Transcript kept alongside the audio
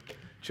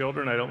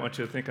Children, I don't want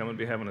you to think I'm going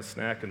to be having a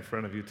snack in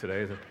front of you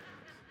today.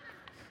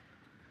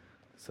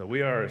 So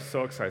we are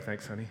so excited.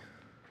 Thanks, honey.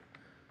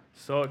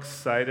 So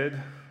excited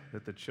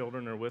that the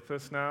children are with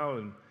us now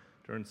and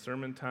during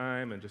sermon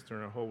time and just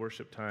during our whole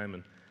worship time.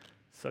 And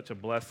such a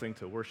blessing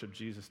to worship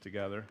Jesus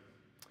together.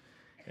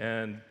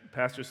 And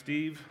Pastor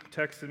Steve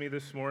texted me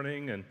this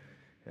morning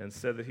and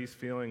said that he's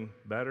feeling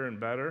better and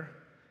better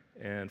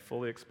and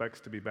fully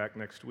expects to be back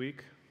next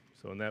week.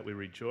 So in that we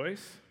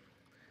rejoice.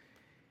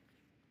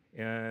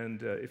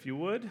 And if you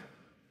would,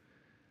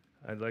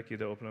 I'd like you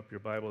to open up your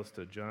Bibles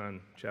to John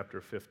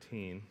chapter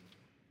 15.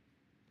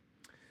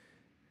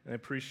 And I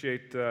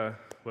appreciate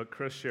what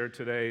Chris shared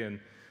today in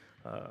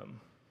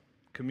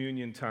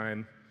communion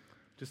time,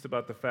 just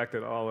about the fact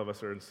that all of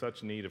us are in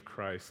such need of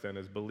Christ. And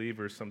as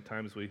believers,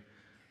 sometimes we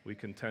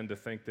can tend to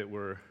think that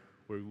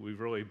we've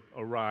really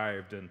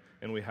arrived,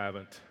 and we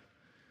haven't.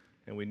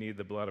 And we need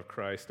the blood of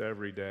Christ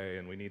every day,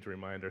 and we need to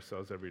remind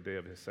ourselves every day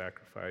of his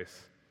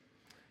sacrifice.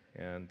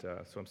 And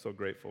so I'm so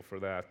grateful for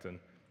that. And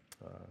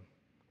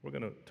we're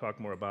going to talk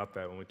more about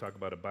that when we talk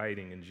about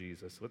abiding in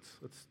Jesus. Let's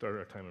start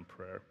our time in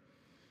prayer.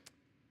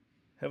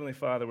 Heavenly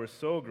Father, we're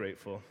so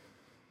grateful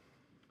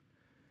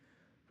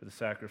for the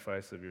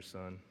sacrifice of your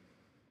Son.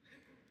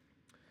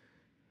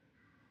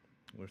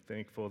 We're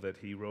thankful that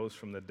he rose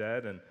from the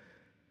dead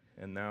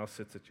and now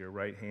sits at your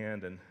right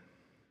hand. And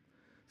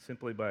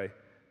simply by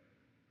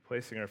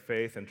placing our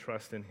faith and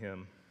trust in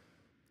him,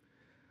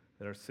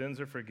 that our sins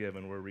are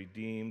forgiven, we're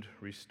redeemed,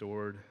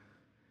 restored,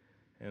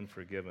 and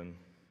forgiven.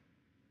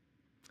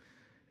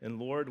 And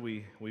Lord,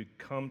 we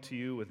come to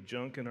you with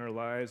junk in our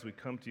lives. We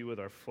come to you with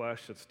our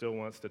flesh that still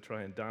wants to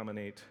try and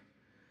dominate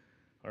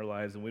our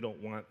lives, and we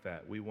don't want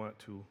that. We want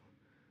to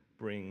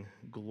bring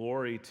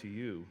glory to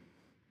you,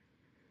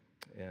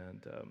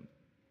 and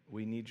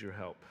we need your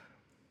help.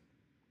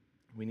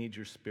 We need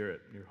your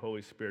Spirit, your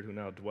Holy Spirit who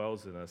now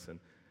dwells in us and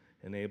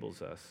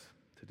enables us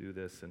to do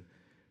this. And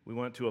we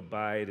want to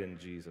abide in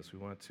Jesus. We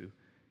want to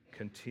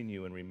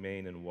continue and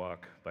remain and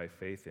walk by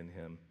faith in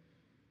him.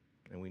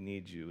 And we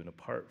need you. And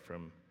apart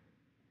from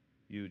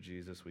you,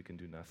 Jesus, we can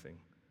do nothing.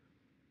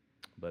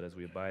 But as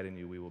we abide in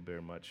you, we will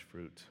bear much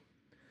fruit.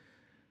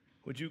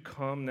 Would you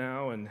come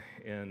now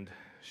and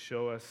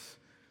show us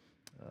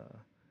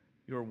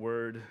your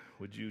word?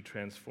 Would you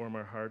transform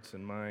our hearts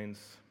and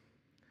minds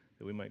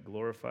that we might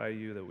glorify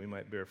you, that we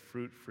might bear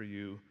fruit for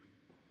you,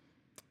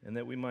 and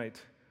that we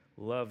might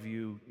love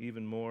you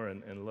even more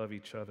and love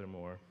each other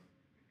more.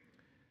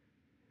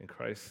 In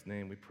Christ's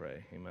name we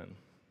pray, amen.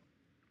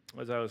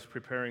 As I was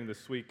preparing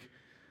this week,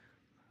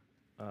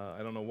 I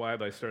don't know why,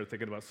 but I started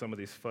thinking about some of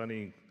these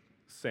funny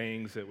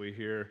sayings that we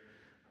hear.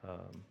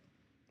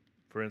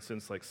 For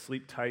instance, like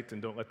sleep tight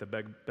and don't let the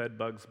bed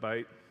bugs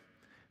bite.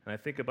 And I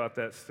think about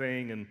that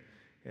saying,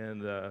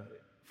 and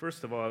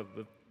first of all,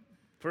 the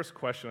first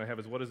question I have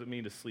is, what does it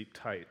mean to sleep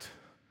tight?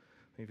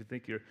 If you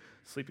think you're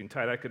sleeping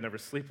tight, I could never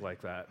sleep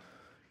like that.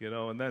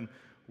 And then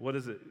what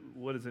does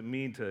it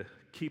mean to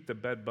keep the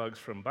bed bugs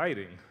from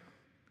biting?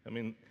 I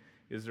mean,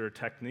 is there a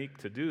technique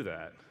to do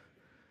that?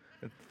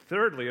 And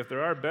thirdly, if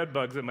there are bed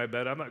bugs in my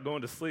bed, I'm not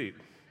going to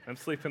sleep. I'm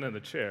sleeping in the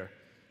chair.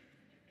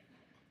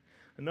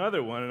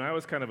 Another one, and I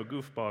was kind of a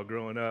goofball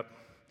growing up.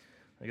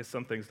 I guess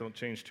some things don't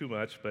change too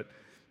much, but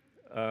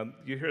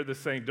you hear this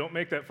saying, don't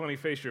make that funny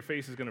face, your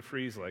face is going to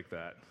freeze like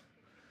that.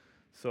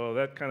 So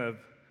that kind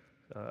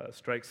of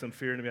strikes some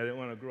fear into me. I didn't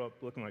want to grow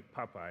up looking like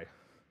Popeye.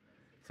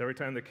 So every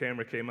time the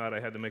camera came out, I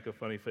had to make a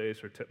funny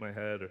face or tip my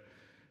head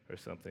or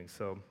something.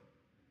 So,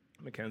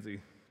 Mackenzie,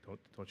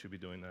 don't you be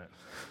doing that.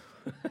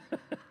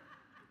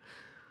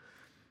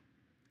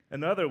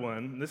 Another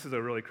one, this is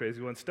a really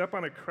crazy one, step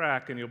on a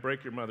crack and you'll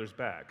break your mother's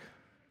back.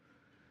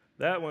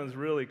 That one's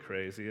really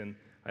crazy, and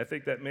I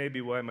think that may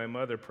be why my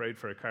mother prayed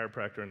for a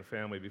chiropractor in the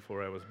family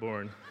before I was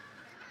born.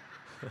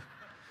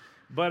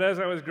 But as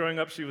I was growing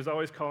up, she was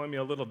always calling me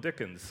a little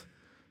Dickens,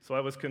 so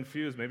I was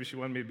confused. Maybe she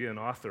wanted me to be an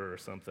author or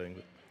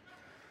something.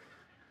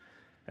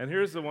 And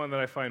here's the one that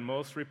I find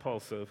most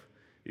repulsive.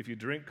 If you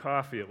drink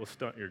coffee, it will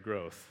stunt your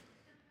growth.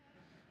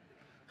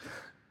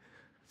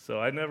 So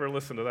I never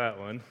listened to that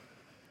one.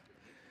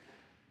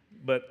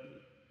 But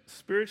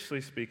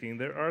spiritually speaking,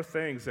 there are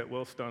things that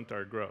will stunt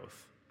our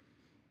growth.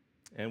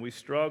 And we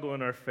struggle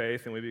in our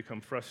faith and we become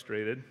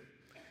frustrated.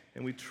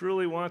 And we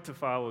truly want to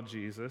follow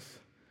Jesus,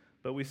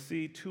 but we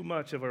see too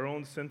much of our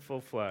own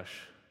sinful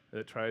flesh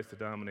that tries to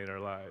dominate our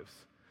lives.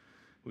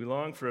 We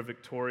long for a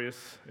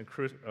victorious and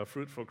a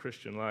fruitful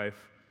Christian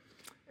life,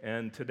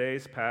 and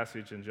today's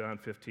passage in John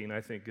 15,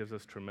 I think, gives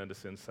us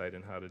tremendous insight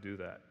in how to do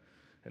that.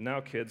 And now,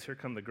 kids, here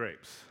come the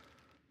grapes.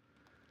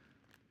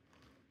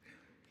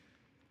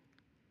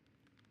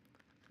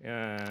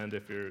 And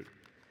if you're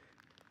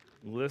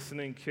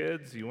listening,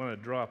 kids, you want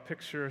to draw a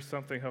picture or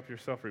something, help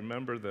yourself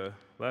remember the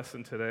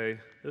lesson today,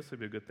 this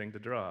would be a good thing to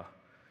draw.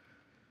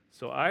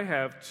 So I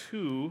have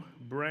two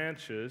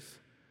branches.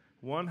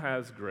 One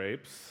has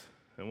grapes,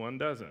 and one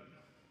doesn't.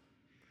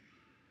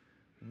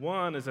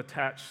 One is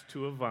attached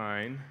to a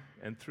vine,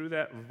 and through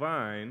that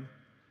vine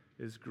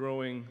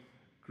grew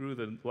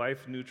the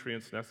life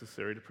nutrients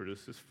necessary to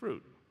produce this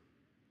fruit.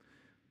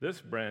 This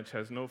branch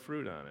has no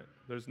fruit on it.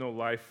 There's no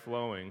life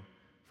flowing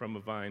from a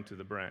vine to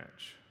the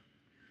branch.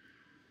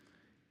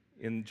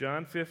 In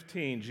John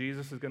 15,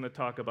 Jesus is going to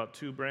talk about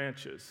two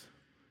branches.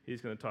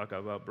 He's going to talk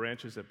about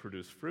branches that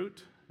produce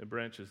fruit and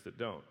branches that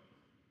don't.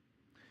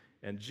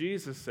 And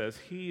Jesus says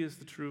he is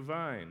the true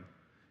vine,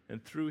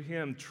 and through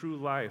him true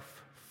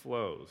life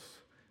flows.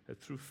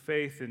 That through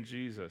faith in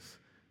Jesus,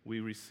 we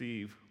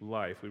receive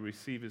life. We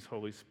receive his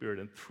Holy Spirit,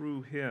 and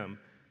through him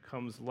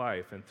comes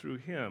life, and through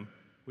him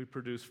we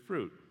produce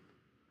fruit.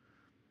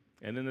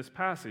 And in this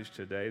passage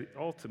today,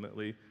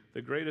 ultimately,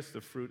 the greatest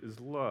of fruit is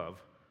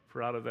love,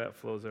 for out of that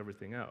flows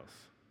everything else.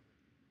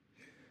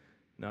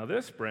 Now,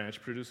 this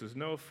branch produces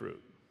no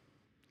fruit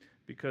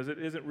because it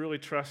isn't really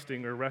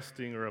trusting or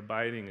resting or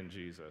abiding in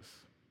Jesus.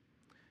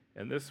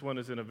 And this one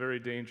is in a very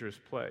dangerous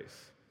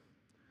place.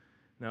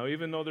 Now,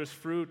 even though there's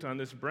fruit on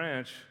this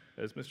branch,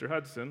 as Mr.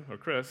 Hudson or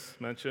Chris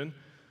mentioned,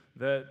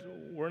 that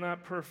we're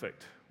not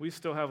perfect. We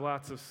still have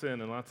lots of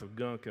sin and lots of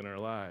gunk in our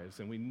lives,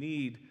 and we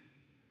need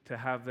to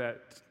have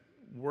that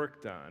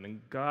worked on. And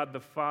God the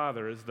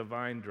Father is the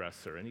vine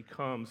dresser, and he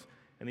comes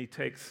and he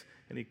takes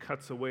and he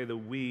cuts away the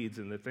weeds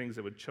and the things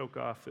that would choke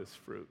off this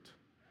fruit.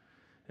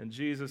 And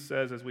Jesus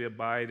says, as we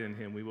abide in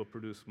him, we will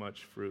produce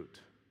much fruit.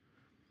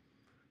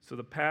 So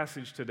the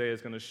passage today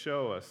is going to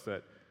show us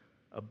that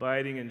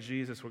abiding in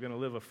Jesus, we're going to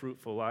live a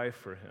fruitful life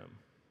for him.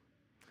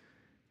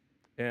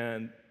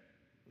 And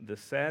the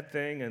sad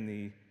thing and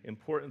the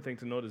important thing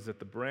to note is that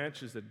the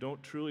branches that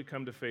don't truly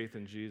come to faith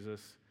in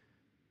Jesus,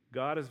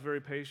 God is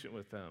very patient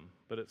with them,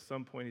 but at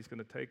some point he's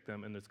going to take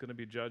them and there's going to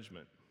be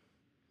judgment.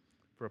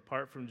 For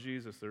apart from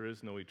Jesus, there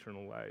is no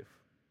eternal life.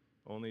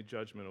 Only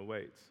judgment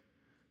awaits.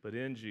 But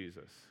in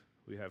Jesus,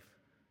 we have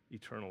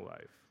eternal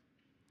life.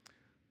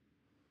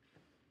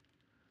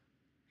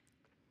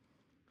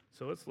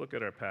 So let's look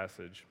at our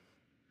passage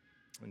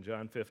in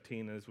John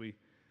 15. As we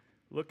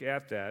look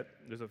at that,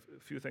 there's a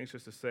few things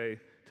just to say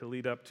to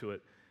lead up to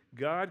it.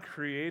 God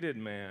created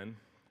man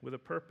with a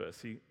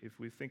purpose. If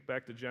we think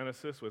back to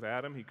Genesis with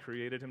Adam, he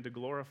created him to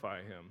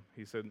glorify him.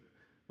 He said,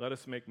 let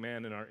us make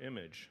man in our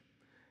image.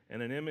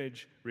 And an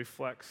image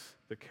reflects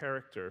the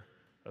character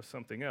of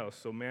something else.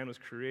 So man was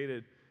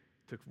created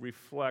to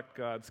reflect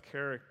God's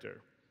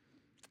character.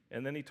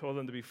 And then he told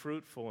them to be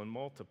fruitful and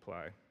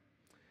multiply.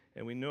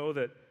 And we know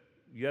that,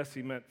 yes,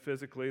 he meant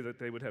physically that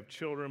they would have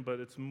children, but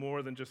it's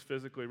more than just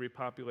physically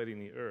repopulating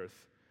the earth.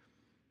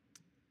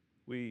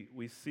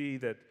 We see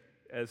that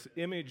as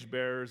image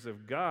bearers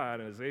of God,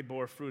 as they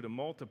bore fruit and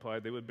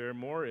multiplied, they would bear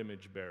more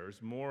image bearers,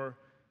 more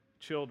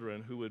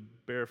children who would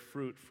bear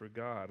fruit for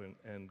God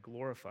and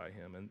glorify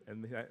him,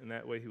 and in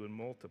that way he would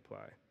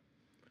multiply.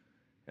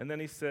 And then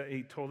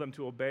he told them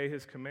to obey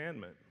his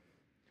commandment.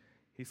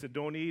 He said,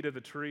 don't eat of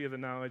the tree of the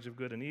knowledge of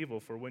good and evil,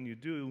 for when you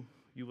do,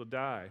 you will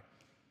die.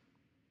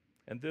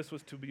 And this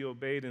was to be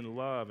obeyed in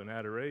love and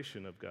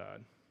adoration of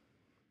God.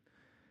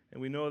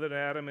 And we know that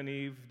Adam and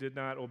Eve did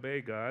not obey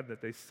God, that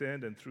they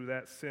sinned, and through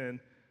that sin,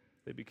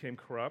 they became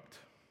corrupt,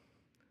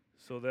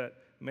 so that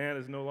man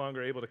is no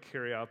longer able to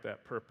carry out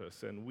that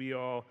purpose. And we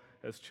all,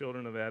 as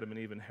children of Adam and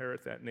Eve,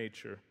 inherit that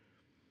nature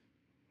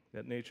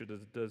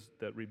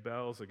that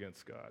rebels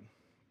against God.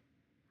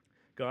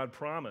 God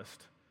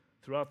promised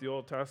throughout the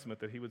Old Testament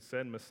that he would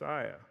send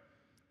Messiah,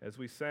 as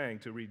we sang,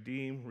 to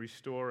redeem,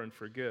 restore, and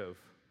forgive.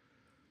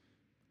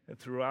 And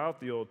throughout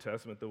the Old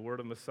Testament, the word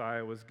of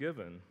Messiah was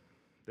given,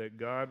 that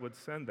God would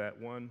send that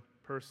one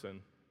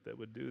person that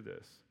would do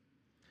this.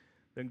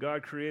 Then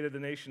God created the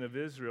nation of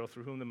Israel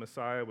through whom the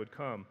Messiah would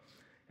come,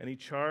 and he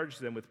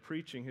charged them with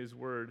preaching his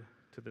word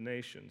to the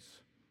nations.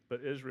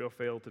 But Israel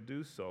failed to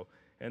do so.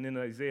 And in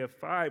Isaiah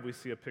 5, we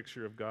see a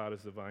picture of God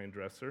as the vine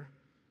dresser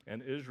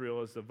and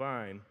Israel as the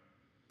vine.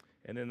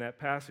 And in that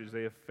passage,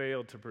 they have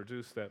failed to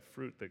produce that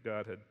fruit that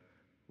God had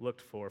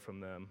looked for from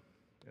them.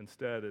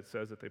 Instead, it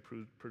says that they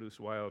produce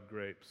wild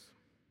grapes.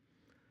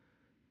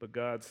 But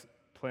God's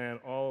plan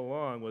all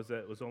along was that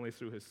it was only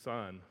through his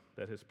Son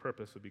that his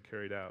purpose would be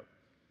carried out.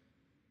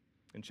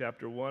 In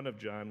chapter 1 of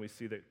John, we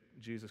see that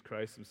Jesus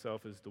Christ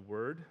himself is the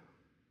Word,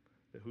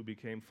 who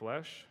became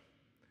flesh,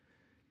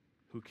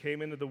 who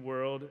came into the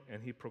world,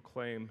 and he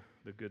proclaimed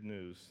the good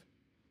news,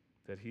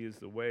 that he is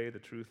the way, the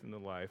truth, and the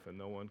life, and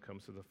no one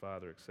comes to the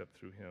Father except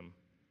through him.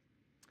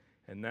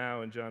 And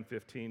now in John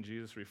 15,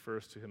 Jesus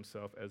refers to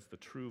himself as the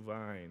true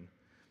vine,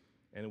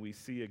 and we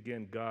see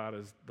again God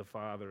as the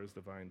Father, as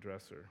the vine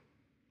dresser.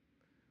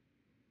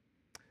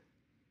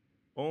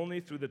 Only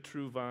through the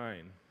true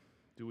vine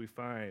do we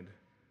find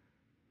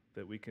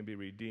that we can be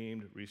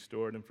redeemed,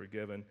 restored, and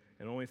forgiven,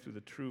 and only through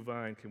the true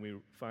vine can we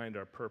find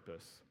our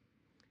purpose.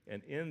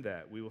 And in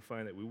that, we will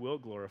find that we will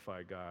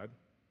glorify God,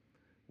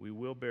 we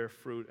will bear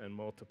fruit and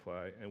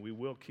multiply, and we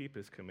will keep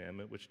his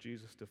commandment, which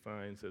Jesus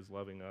defines as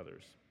loving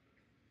others.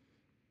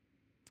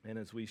 And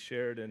as we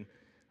shared in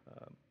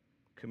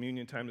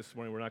communion time this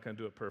morning, we're not going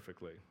to do it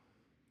perfectly.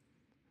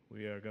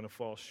 We are going to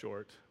fall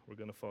short. We're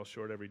going to fall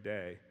short every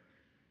day,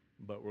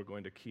 but we're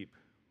going to keep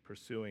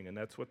pursuing. And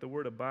that's what the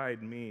word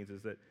abide means,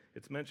 is that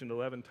it's mentioned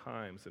 11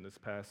 times in this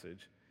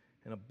passage.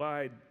 And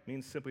abide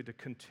means simply to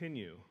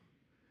continue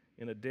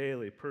in a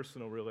daily,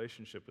 personal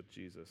relationship with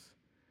Jesus.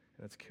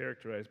 And it's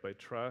characterized by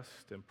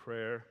trust and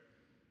prayer,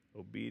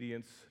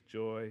 obedience,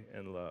 joy,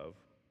 and love.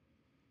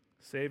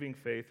 Saving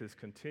faith is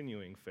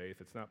continuing faith.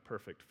 It's not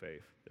perfect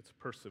faith. It's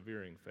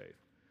persevering faith.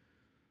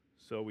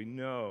 So we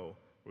know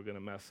we're going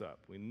to mess up.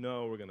 We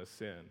know we're going to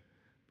sin,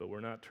 but we're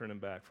not turning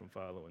back from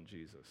following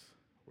Jesus.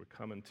 We're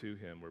coming to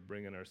him. We're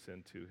bringing our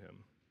sin to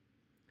him.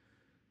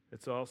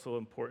 It's also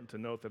important to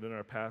note that in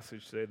our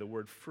passage today, the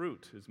word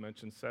fruit is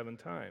mentioned 7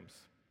 times.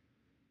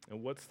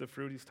 And what's the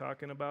fruit he's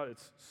talking about?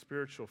 It's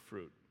spiritual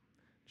fruit.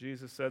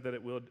 Jesus said that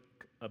it will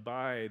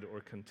abide or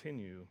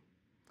continue.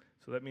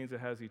 So that means it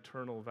has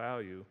eternal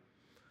value.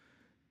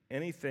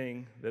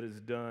 Anything that is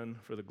done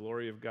for the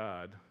glory of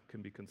God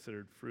can be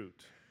considered fruit.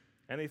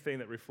 Anything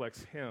that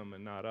reflects him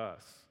and not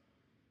us.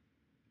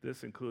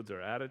 This includes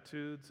our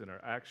attitudes and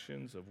our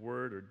actions of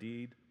word or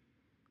deed.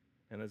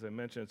 And as I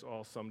mentioned, it's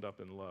all summed up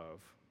in love.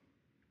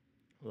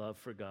 Love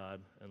for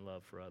God and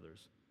love for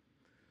others.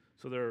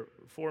 So there are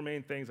 4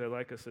 main things I'd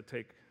like us to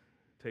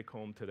take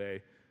home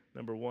today.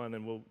 Number 1,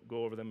 and we'll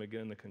go over them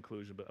again in the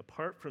conclusion, but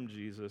apart from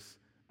Jesus,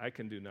 I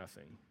can do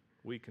nothing.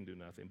 We can do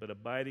nothing. But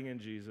abiding in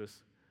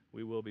Jesus,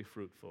 we will be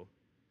fruitful.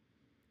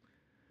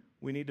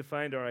 We need to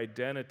find our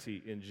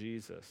identity in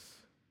Jesus.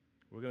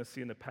 We're going to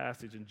see in the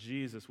passage, in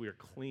Jesus we are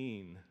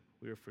clean,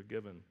 we are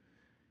forgiven.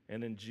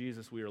 And in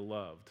Jesus we are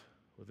loved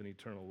with an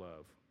eternal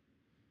love.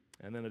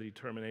 And then a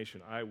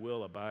determination, I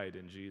will abide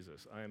in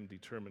Jesus. I am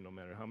determined no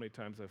matter how many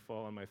times I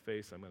fall on my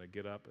face, I'm going to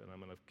get up and I'm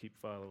going to keep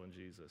following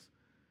Jesus.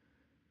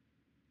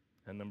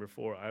 And number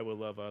 4, I will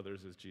love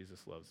others as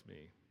Jesus loves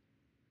me.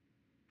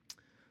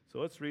 So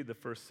let's read the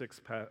first 6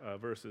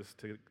 verses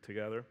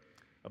together.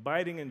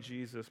 Abiding in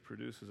Jesus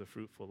produces a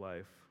fruitful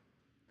life.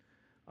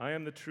 I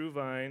am the true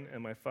vine,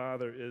 and my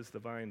Father is the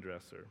vine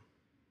dresser.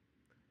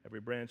 Every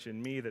branch in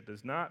me that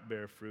does not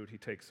bear fruit, he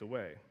takes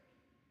away.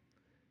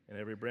 And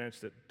every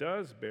branch that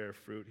does bear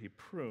fruit, he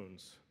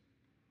prunes,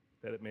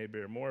 that it may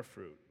bear more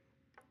fruit.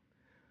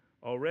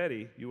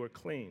 Already you are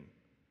clean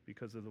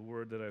because of the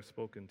word that I've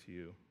spoken to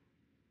you.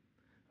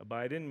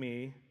 Abide in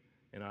me,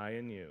 and I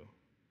in you.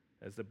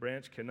 As the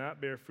branch cannot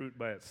bear fruit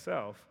by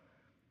itself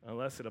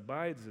unless it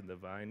abides in the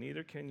vine,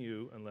 neither can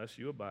you unless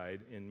you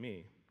abide in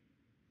me.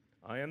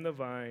 I am the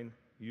vine,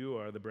 you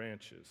are the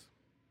branches.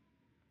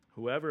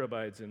 Whoever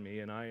abides in me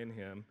and I in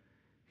him,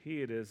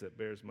 he it is that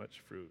bears much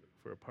fruit.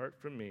 For apart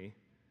from me,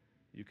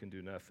 you can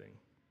do nothing.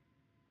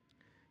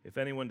 If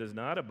anyone does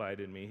not abide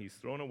in me, he's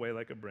thrown away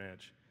like a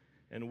branch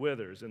and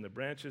withers, and the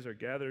branches are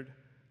gathered,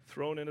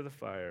 thrown into the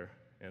fire,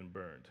 and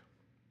burned.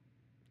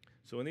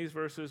 So in these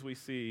verses, we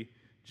see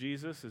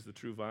Jesus is the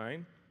true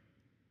vine.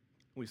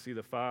 We see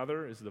the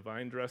Father is the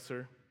vine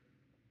dresser.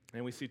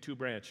 And we see 2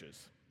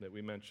 branches that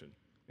we mentioned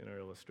in our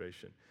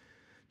illustration.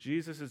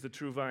 Jesus is the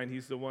true vine.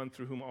 He's the one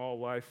through whom all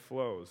life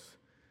flows.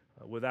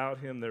 Without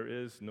him, there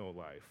is no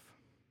life.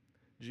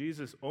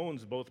 Jesus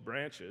owns both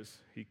branches.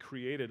 He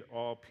created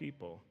all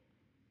people,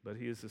 but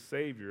he is the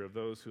Savior of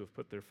those who have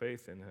put their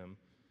faith in him.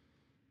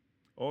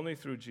 Only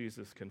through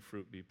Jesus can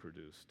fruit be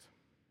produced.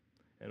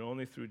 And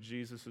only through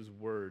Jesus'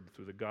 word,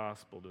 through the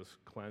gospel, does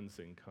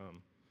cleansing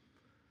come.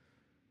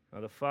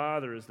 Now the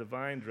Father is the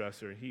vine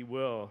dresser. He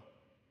will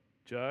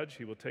judge.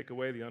 He will take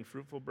away the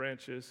unfruitful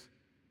branches,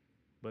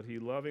 but he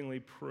lovingly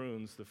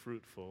prunes the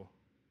fruitful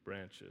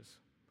branches.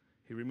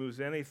 He removes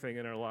anything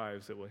in our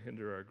lives that will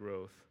hinder our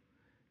growth,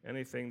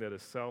 anything that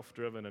is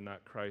self-driven and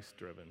not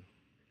Christ-driven.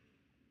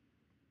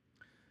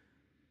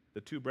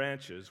 The 2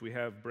 branches, we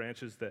have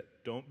branches that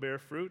don't bear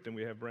fruit, and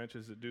we have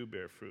branches that do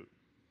bear fruit.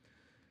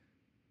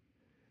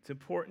 It's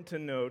important to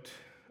note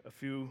a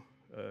few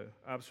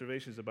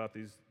observations about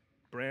these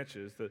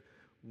branches.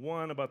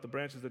 One, about the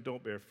branches that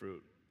don't bear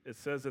fruit. It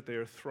says that they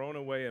are thrown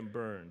away and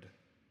burned.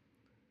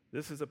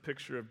 This is a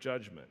picture of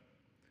judgment.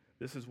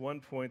 This is one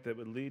point that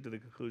would lead to the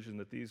conclusion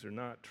that these are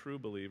not true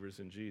believers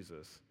in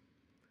Jesus.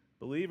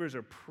 Believers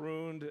are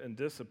pruned and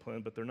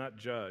disciplined, but they're not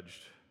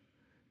judged.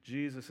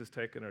 Jesus has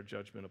taken our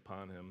judgment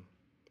upon him,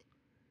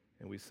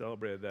 and we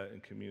celebrated that in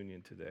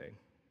communion today.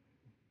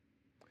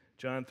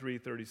 John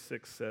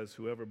 3:36 says,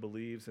 whoever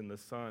believes in the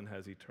Son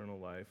has eternal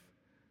life,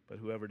 but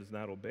whoever does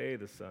not obey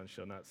the Son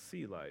shall not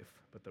see life,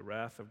 but the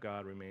wrath of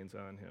God remains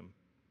on him.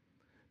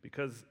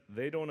 Because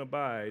they don't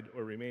abide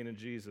or remain in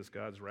Jesus,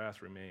 God's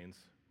wrath remains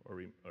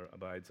or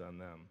abides on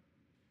them.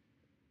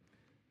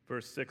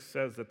 Verse 6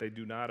 says that they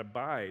do not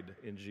abide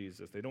in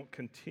Jesus. They don't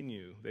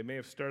continue. They may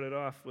have started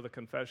off with a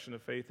confession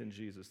of faith in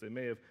Jesus. They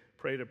may have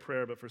prayed a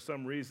prayer, but for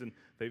some reason,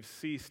 they've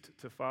ceased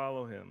to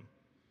follow him.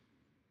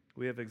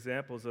 We have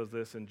examples of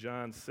this in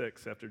John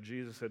 6, after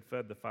Jesus had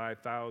fed the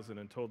 5,000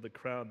 and told the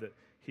crowd that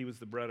he was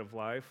the bread of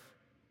life,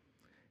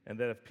 and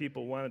that if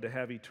people wanted to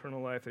have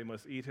eternal life, they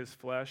must eat his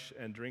flesh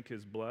and drink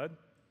his blood.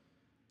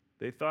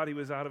 They thought he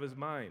was out of his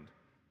mind.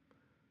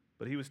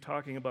 But he was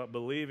talking about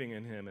believing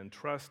in him and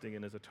trusting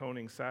in his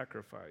atoning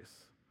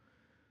sacrifice.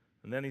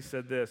 And then he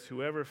said this,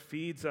 whoever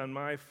feeds on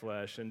my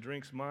flesh and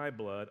drinks my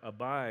blood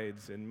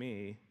abides in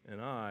me,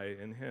 and I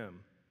in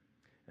him.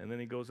 And then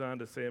he goes on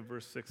to say in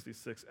verse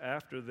 66,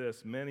 after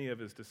this, many of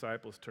his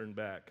disciples turned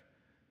back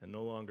and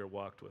no longer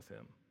walked with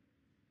him.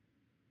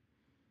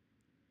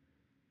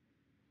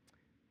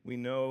 We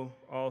know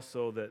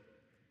also that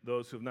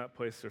those who have not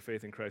placed their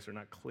faith in Christ are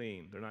not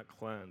clean, they're not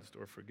cleansed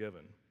or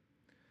forgiven.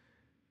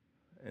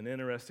 An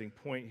interesting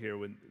point here,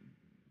 when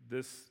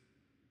this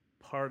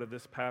part of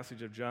this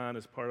passage of John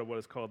is part of what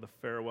is called the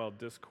farewell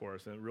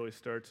discourse, and it really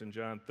starts in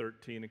John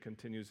 13 and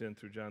continues in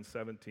through John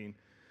 17.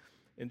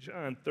 In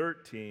John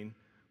 13,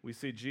 we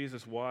see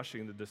Jesus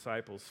washing the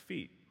disciples'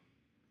 feet.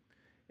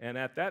 And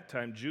at that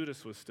time,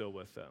 Judas was still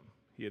with them.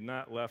 He had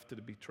not left to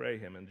betray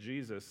him, and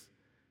Jesus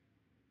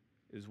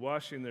is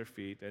washing their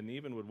feet and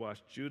even would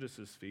wash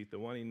Judas's feet, the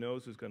one he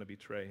knows who's going to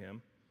betray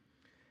him.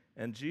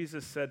 And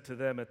Jesus said to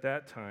them at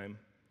that time,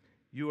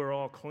 "You are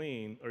all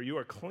clean, or you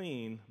are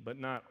clean, but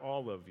not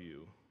all of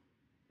you."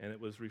 And it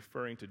was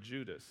referring to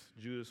Judas.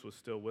 Judas was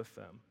still with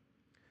them.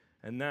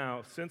 And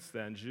now, since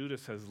then,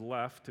 Judas has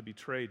left to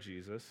betray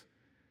Jesus.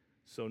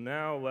 So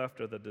now left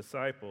are the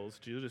disciples.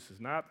 Judas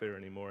is not there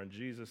anymore, and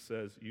Jesus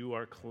says, "You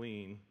are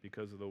clean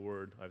because of the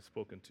word I've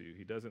spoken to you."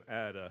 He doesn't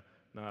add a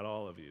 "not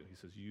all of you." He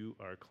says, "You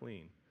are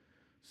clean."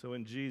 So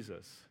in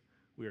Jesus,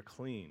 we are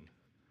clean.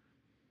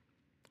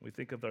 We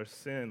think of our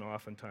sin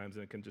oftentimes,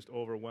 and it can just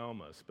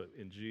overwhelm us, but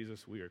in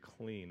Jesus, we are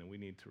clean, and we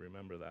need to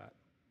remember that.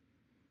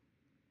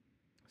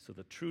 So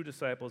the true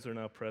disciples are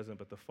now present,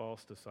 but the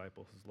false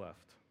disciples is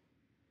left.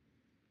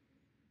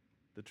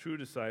 The true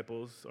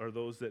disciples are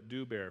those that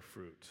do bear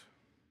fruit.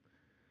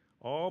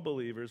 All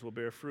believers will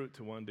bear fruit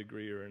to one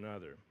degree or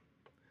another.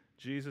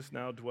 Jesus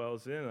now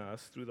dwells in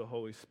us through the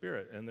Holy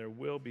Spirit, and there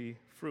will be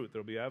fruit.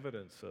 There will be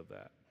evidence of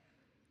that.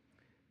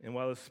 And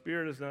while the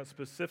Spirit is not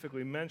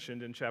specifically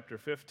mentioned in chapter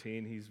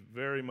 15, he's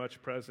very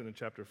much present in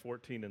chapter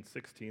 14 and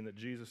 16, that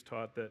Jesus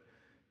taught that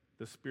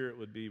the Spirit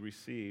would be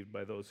received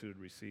by those who had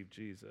received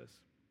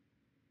Jesus.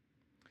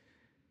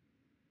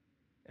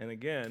 And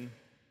again,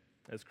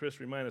 as Chris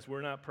reminded us,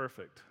 we're not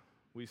perfect.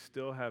 We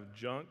still have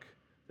junk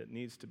that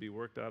needs to be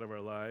worked out of our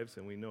lives,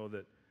 and we know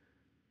that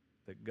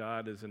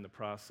God is in the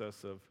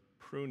process of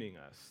pruning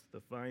us.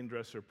 The vine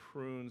dresser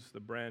prunes the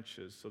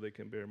branches so they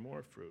can bear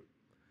more fruit.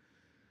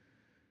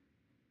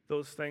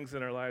 Those things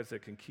in our lives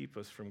that can keep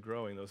us from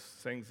growing, those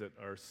things that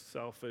are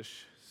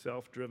selfish,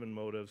 self-driven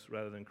motives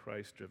rather than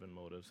Christ-driven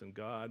motives. And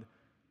God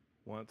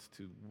wants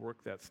to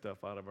work that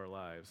stuff out of our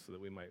lives so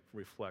that we might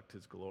reflect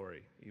his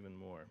glory even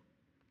more.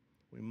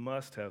 We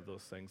must have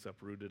those things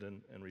uprooted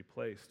and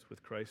replaced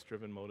with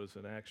Christ-driven motives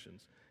and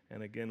actions.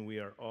 And again, we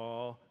are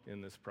all in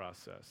this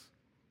process.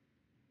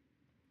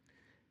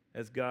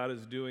 As God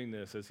is doing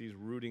this, as he's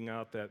rooting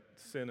out that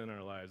sin in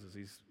our lives, as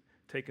he's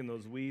taking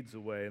those weeds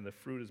away and the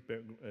fruit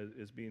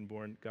is being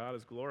born, God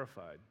is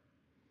glorified.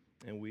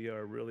 And we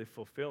are really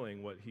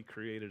fulfilling what he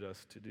created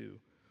us to do.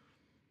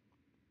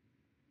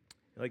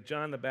 Like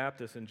John the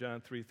Baptist in John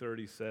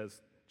 3:30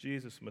 says,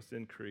 Jesus must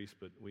increase,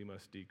 but we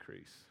must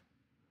decrease.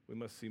 We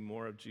must see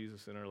more of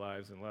Jesus in our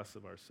lives and less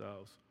of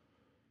ourselves.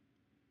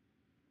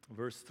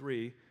 Verse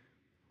 3,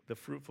 the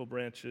fruitful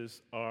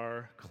branches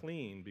are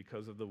clean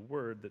because of the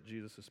word that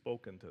Jesus has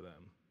spoken to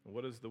them. And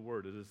what is the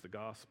word? It is the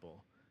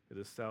gospel. It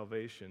is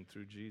salvation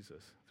through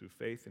Jesus, through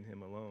faith in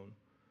him alone.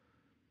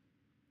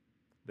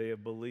 They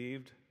have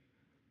believed,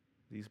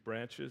 these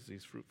branches,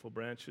 these fruitful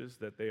branches,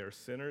 that they are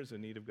sinners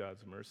in need of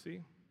God's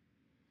mercy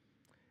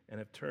and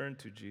have turned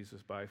to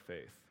Jesus by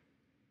faith.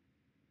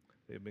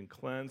 They have been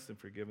cleansed and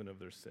forgiven of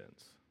their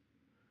sins.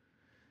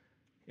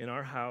 In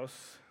our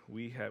house,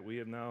 we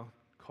have now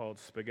called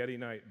Spaghetti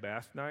Night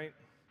Bath Night.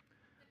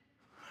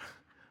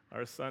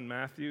 Our son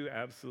Matthew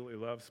absolutely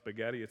loves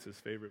spaghetti. It's his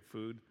favorite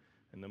food.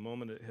 And the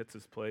moment it hits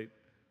his plate,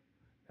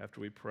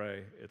 after we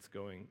pray, it's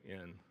going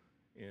in,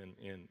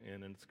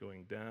 and it's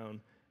going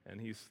down. And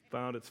he's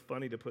found it's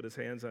funny to put his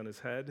hands on his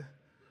head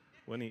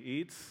when he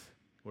eats.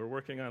 We're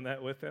working on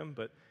that with him.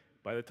 But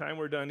by the time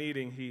we're done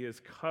eating, he is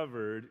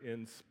covered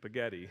in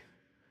spaghetti.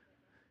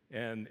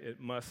 And it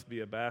must be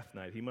a bath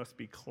night. He must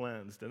be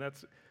cleansed. And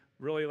that's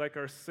really like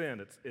our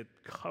sin. It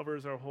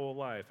covers our whole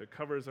life. It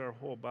covers our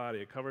whole body.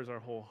 It covers our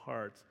whole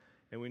hearts.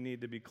 And we need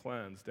to be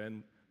cleansed.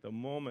 And the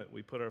moment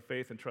we put our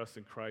faith and trust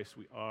in Christ,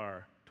 we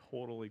are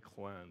totally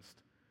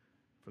cleansed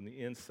from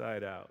the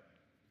inside out.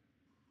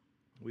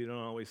 We don't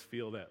always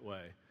feel that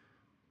way,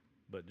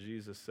 but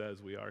Jesus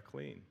says we are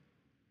clean.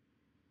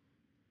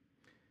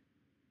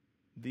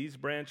 These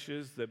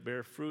branches that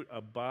bear fruit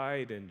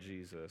abide in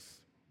Jesus.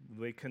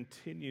 They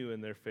continue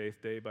in their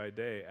faith day by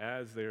day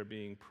as they're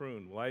being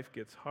pruned. Life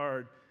gets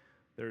hard.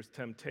 There's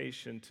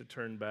temptation to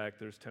turn back.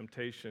 There's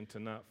temptation to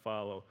not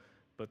follow.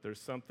 But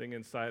there's something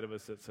inside of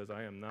us that says,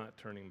 I am not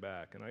turning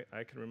back. And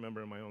I can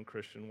remember in my own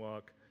Christian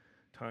walk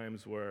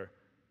times where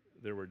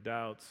there were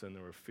doubts and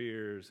there were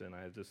fears, and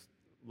I just,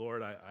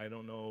 Lord, I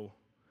don't know.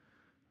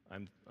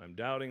 I'm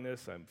doubting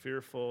this. I'm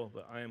fearful,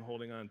 but I am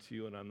holding on to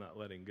you, and I'm not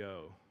letting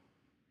go.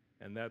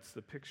 And that's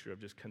the picture of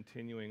just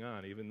continuing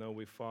on. Even though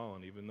we've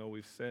fallen, even though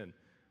we've sinned,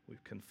 we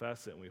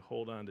confess it, and we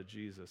hold on to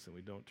Jesus, and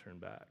we don't turn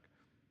back.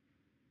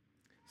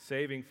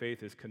 Saving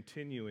faith is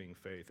continuing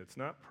faith. It's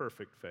not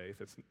perfect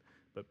faith,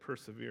 but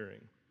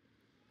persevering.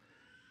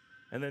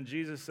 And then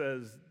Jesus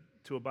says,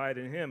 to abide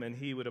in him, and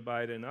he would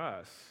abide in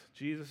us.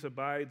 Jesus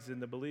abides in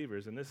the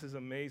believers, and this is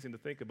amazing to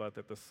think about,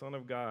 that the Son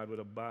of God would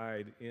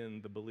abide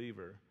in the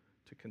believer,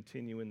 to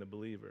continue in the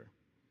believer.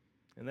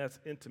 And that's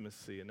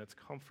intimacy, and that's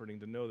comforting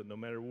to know that no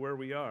matter where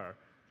we are,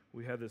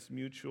 we have this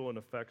mutual and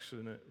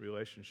affectionate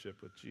relationship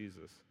with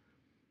Jesus.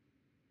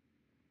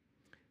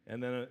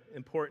 And then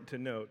important to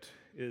note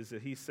is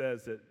that he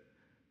says that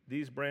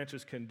these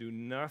branches can do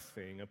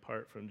nothing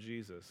apart from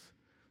Jesus.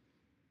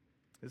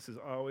 This is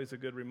always a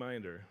good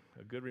reminder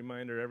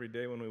every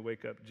day when we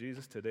wake up.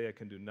 Jesus, today I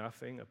can do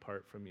nothing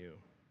apart from you.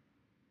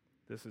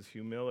 This is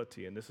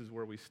humility, and this is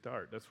where we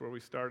start. That's where we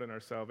start in our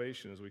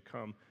salvation, as we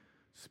come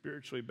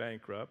spiritually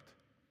bankrupt,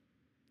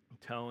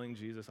 telling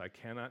Jesus, I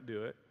cannot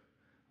do it.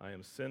 I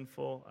am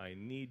sinful. I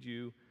need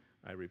you.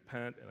 I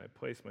repent, and I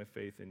place my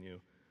faith in you.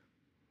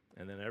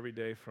 And then every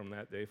day from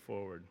that day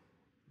forward,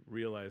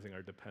 realizing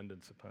our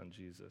dependence upon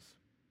Jesus.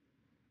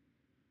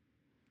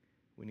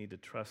 We need to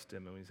trust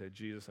him, and we say,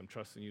 Jesus, I'm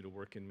trusting you to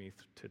work in me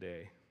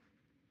today.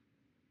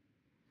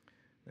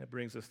 That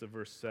brings us to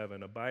verse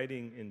 7.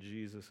 Abiding in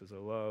Jesus is a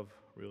love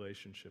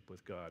relationship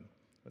with God.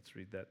 Let's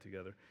read that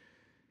together.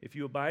 If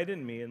you abide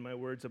in me and my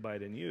words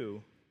abide in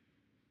you,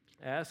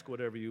 ask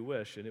whatever you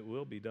wish, and it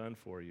will be done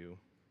for you.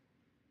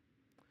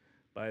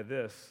 By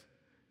this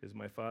is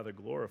my Father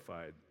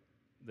glorified,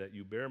 that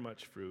you bear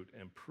much fruit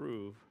and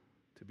prove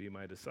to be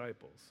my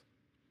disciples.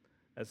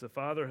 As the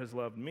Father has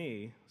loved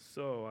me,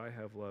 so I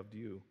have loved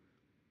you.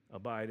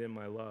 Abide in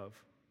my love.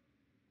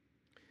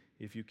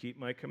 If you keep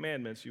my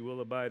commandments, you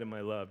will abide in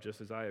my love, just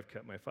as I have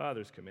kept my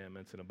Father's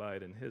commandments and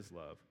abide in his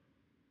love.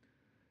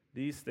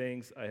 These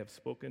things I have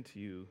spoken to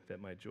you,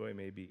 that my joy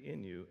may be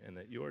in you, and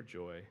that your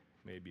joy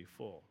may be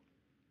full.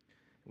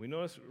 We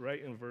notice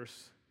right in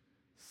verse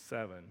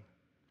 7,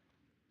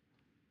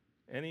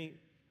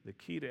 the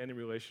key to any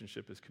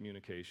relationship is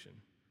communication.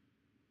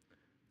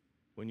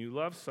 When you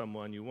love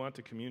someone, you want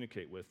to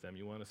communicate with them,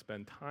 you want to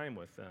spend time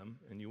with them,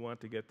 and you want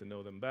to get to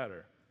know them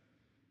better.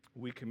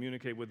 We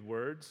communicate with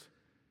words.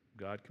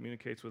 God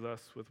communicates with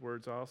us with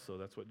words also.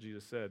 That's what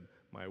Jesus said,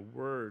 my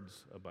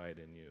words abide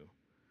in you.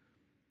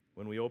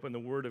 When we open the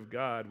Word of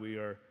God, we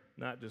are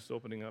not just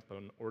opening up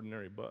an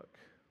ordinary book.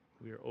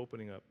 We are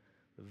opening up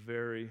the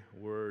very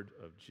Word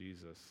of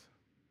Jesus.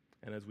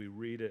 And as we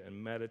read it and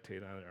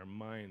meditate on it, our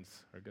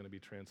minds are going to be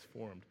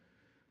transformed.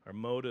 Our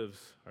motives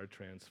are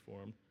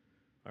transformed.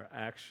 Our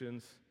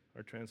actions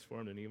are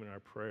transformed, and even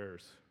our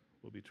prayers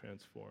will be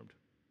transformed.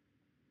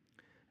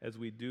 As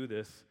we do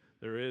this,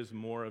 there is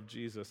more of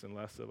Jesus and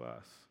less of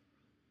us.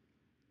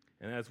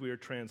 And as we are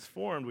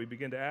transformed, we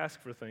begin to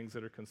ask for things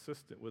that are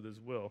consistent with his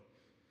will.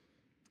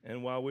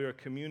 And while we are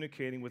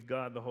communicating with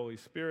God, the Holy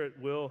Spirit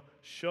will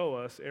show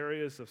us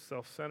areas of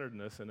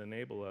self-centeredness and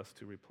enable us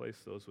to replace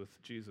those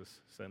with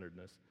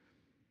Jesus-centeredness.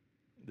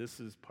 This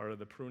is part of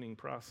the pruning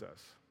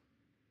process,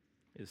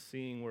 is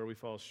seeing where we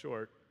fall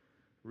short,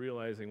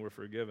 realizing we're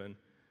forgiven,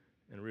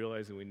 and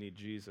realizing we need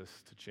Jesus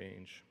to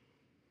change.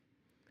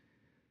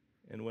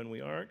 And when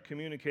we aren't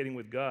communicating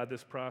with God,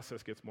 this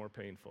process gets more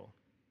painful.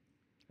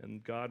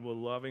 And God will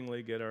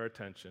lovingly get our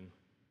attention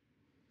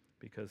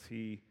because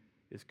he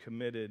is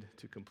committed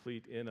to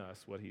complete in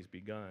us what he's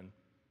begun.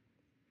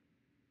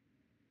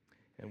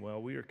 And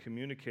while we are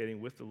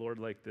communicating with the Lord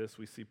like this,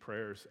 we see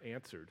prayers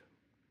answered.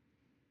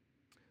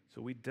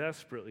 So we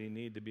desperately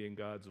need to be in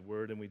God's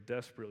word, and we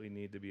desperately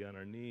need to be on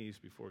our knees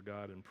before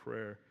God in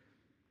prayer.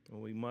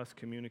 And we must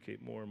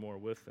communicate more and more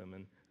with him.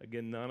 And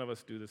again, none of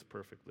us do this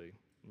perfectly.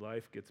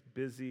 Life gets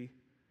busy.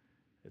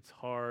 It's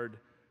hard.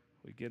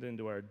 We get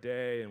into our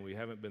day, and we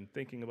haven't been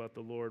thinking about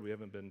the Lord. We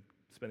haven't been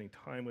spending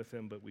time with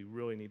him, but we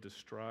really need to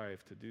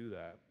strive to do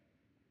that.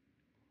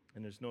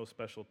 And there's no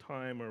special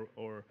time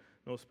or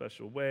no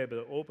special way,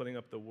 but opening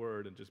up the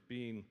word and just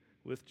being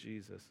with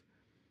Jesus.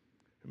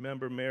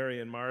 Remember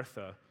Mary and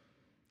Martha.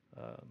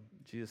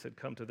 Jesus had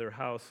come to their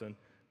house, and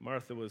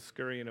Martha was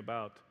scurrying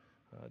about,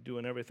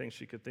 doing everything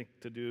she could think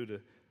to do.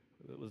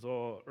 It was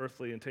all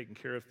earthly and taking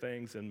care of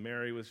things, and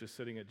Mary was just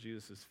sitting at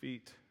Jesus'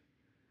 feet.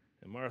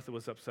 And Martha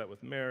was upset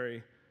with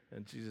Mary,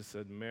 and Jesus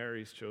said,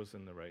 Mary's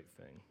chosen the right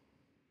thing.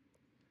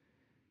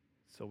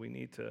 So we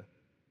need to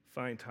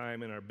find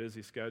time in our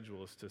busy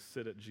schedules to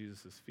sit at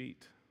Jesus'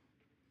 feet.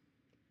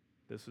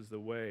 This is the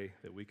way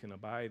that we can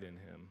abide in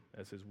him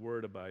as his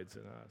word abides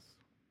in us.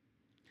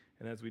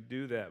 And as we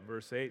do that,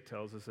 verse 8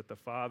 tells us that the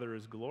Father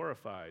is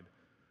glorified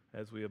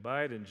as we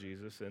abide in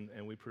Jesus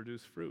and we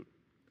produce fruit.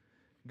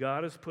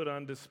 God is put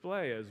on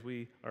display as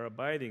we are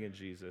abiding in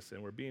Jesus,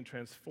 and we're being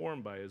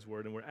transformed by his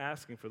word, and we're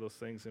asking for those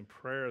things in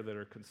prayer that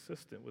are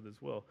consistent with his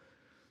will.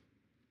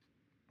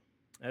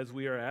 As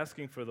we are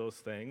asking for those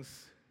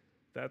things,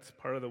 that's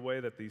part of the way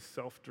that these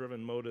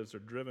self-driven motives are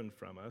driven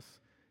from us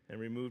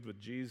and removed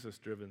with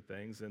Jesus-driven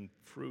things, and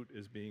fruit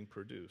is being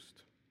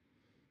produced.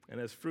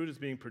 And as fruit is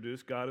being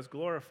produced, God is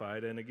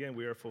glorified, and again,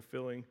 we are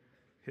fulfilling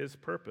his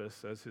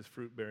purpose as his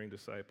fruit-bearing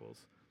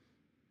disciples.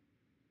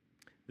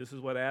 This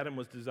is what Adam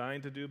was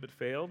designed to do but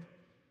failed.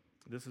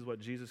 This is what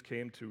Jesus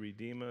came to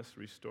redeem us,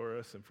 restore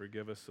us, and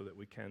forgive us so that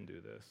we can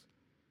do this.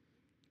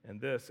 And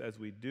this, as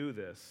we do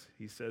this,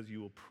 he says,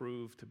 you will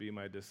prove to be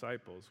my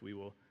disciples. We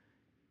will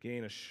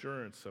gain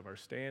assurance of our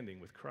standing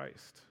with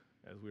Christ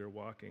as we are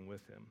walking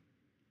with him.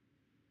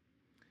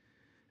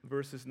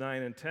 Verses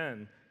 9 and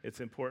 10, it's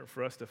important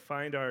for us to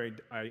find our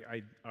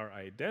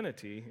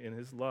identity in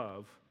his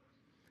love,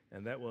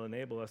 and that will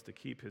enable us to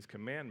keep his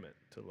commandment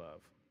to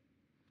love.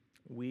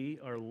 We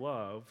are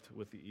loved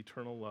with the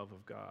eternal love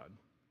of God.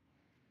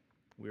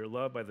 We are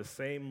loved by the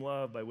same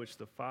love by which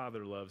the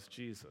Father loves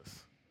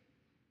Jesus.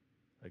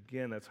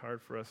 Again, that's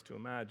hard for us to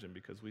imagine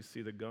because we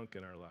see the gunk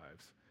in our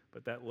lives,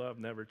 but that love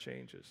never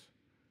changes.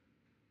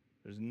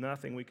 There's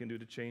nothing we can do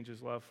to change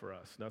his love for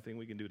us, nothing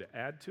we can do to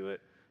add to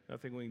it,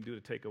 nothing we can do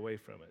to take away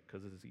from it,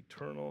 because it's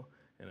eternal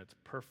and it's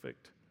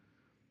perfect.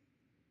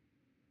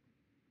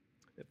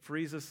 It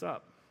frees us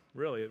up,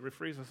 really. It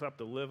frees us up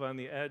to live on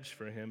the edge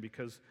for him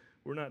because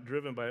we're not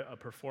driven by a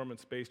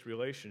performance-based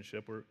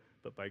relationship,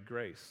 but by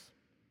grace.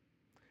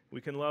 We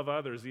can love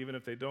others even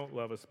if they don't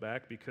love us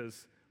back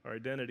because our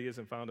identity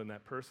isn't found in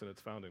that person,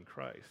 it's found in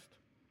Christ.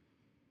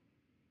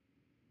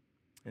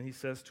 And he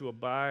says to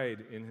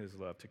abide in his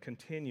love, to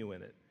continue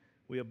in it.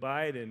 We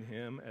abide in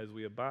him as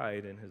we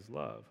abide in his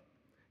love.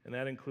 And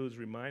that includes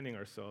reminding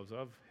ourselves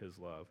of his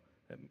love.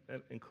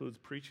 That includes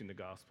preaching the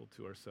gospel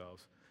to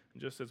ourselves.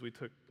 And just as we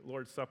took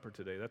Lord's Supper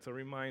today, that's a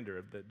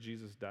reminder that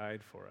Jesus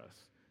died for us.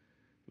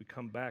 We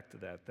come back to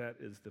that. That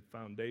is the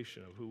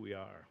foundation of who we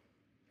are.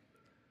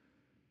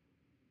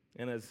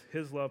 And as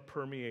his love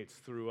permeates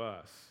through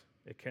us,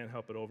 it can't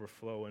help but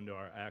overflow into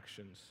our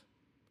actions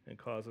and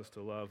cause us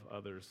to love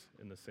others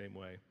in the same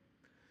way.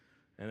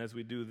 And as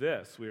we do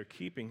this, we are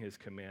keeping his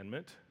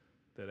commandment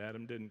that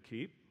Adam didn't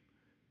keep,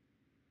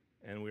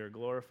 and we are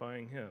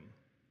glorifying him.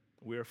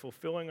 We are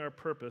fulfilling our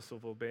purpose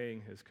of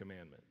obeying his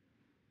commandment.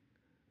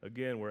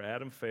 Again, where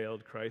Adam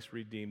failed, Christ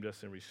redeemed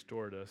us and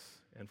restored us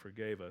and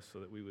forgave us so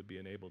that we would be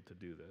enabled to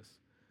do this.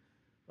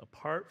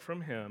 Apart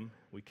from him,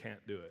 we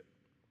can't do it.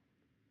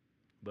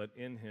 But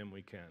in him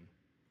we can.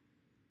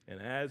 And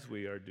as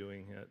we are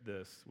doing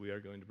this, we are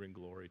going to bring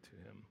glory to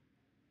him.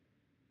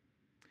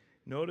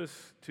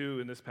 Notice, too,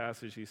 in this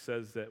passage, he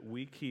says that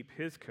we keep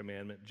his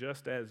commandment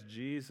just as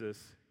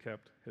Jesus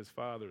kept his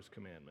Father's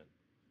commandment.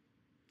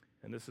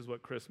 And this is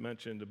what Chris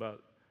mentioned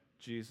about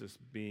Jesus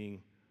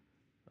being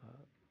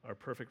our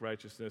perfect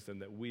righteousness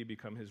and that we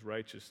become his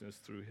righteousness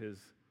through his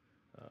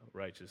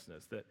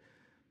righteousness. That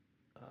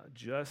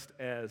just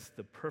as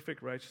the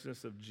perfect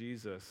righteousness of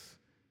Jesus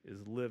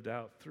is lived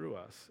out through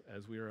us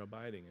as we are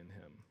abiding in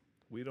him.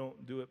 We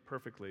don't do it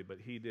perfectly, but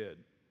he did.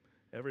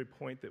 Every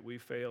point that we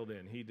failed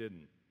in, he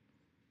didn't.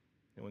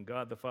 And when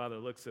God the Father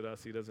looks at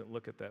us, he doesn't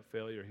look at that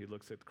failure. He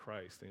looks at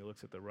Christ, and he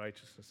looks at the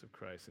righteousness of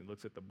Christ, and he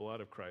looks at the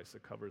blood of Christ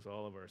that covers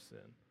all of our sin.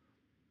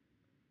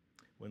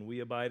 When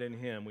we abide in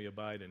him, we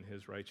abide in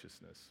his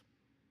righteousness.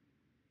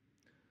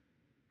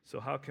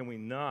 So how can we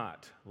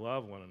not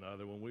love one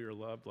another when we are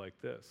loved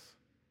like this?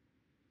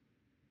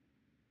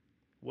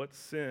 What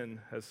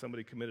sin has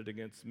somebody committed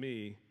against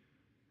me?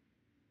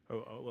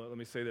 Well, let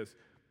me say this.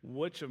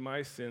 Which of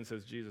my sins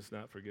has Jesus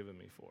not forgiven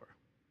me for?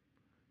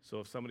 So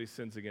if somebody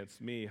sins against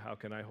me, how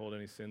can I hold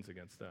any sins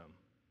against them?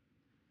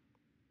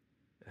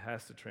 It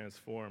has to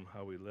transform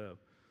how we live.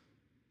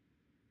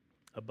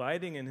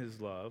 Abiding in his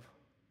love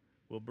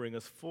will bring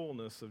us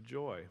fullness of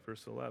joy.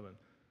 Verse 11.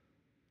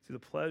 See, the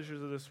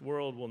pleasures of this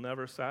world will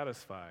never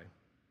satisfy.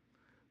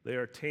 They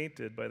are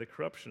tainted by the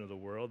corruption of the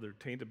world. They're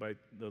tainted by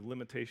the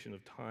limitation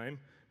of time.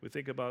 We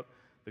think about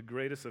the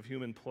greatest of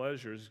human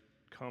pleasures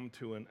come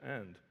to an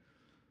end.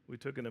 We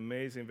took an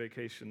amazing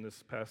vacation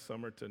this past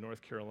summer to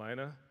North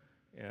Carolina,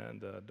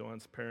 and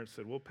Dawn's parents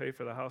said, we'll pay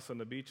for the house on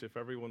the beach if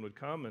everyone would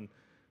come, and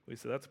we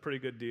said, that's a pretty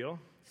good deal.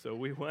 So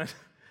we went,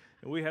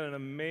 and we had an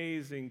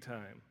amazing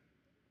time.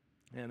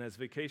 And as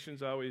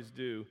vacations always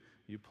do,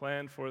 you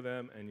plan for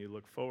them, and you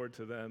look forward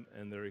to them,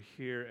 and they're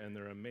here, and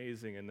they're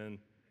amazing, and then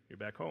you're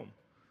back home.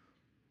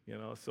 You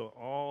know, so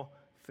all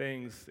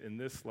things in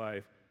this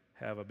life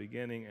have a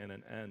beginning and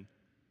an end.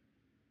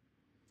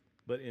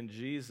 But in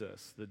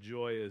Jesus, the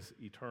joy is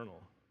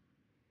eternal.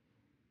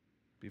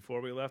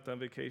 Before we left on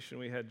vacation,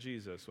 we had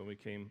Jesus. When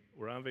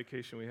we're on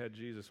vacation, we had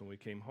Jesus. When we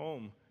came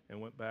home and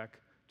went back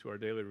to our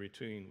daily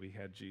routine, we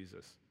had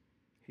Jesus.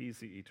 He's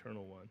the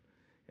eternal one.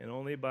 And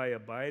only by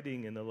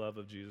abiding in the love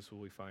of Jesus will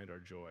we find our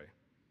joy.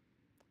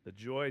 The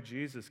joy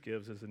Jesus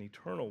gives is an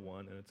eternal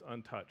one, and it's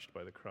untouched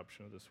by the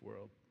corruption of this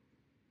world.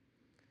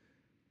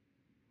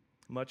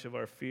 Much of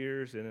our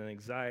fears and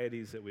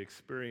anxieties that we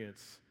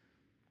experience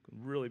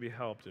can really be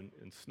helped and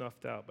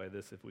snuffed out by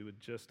this if we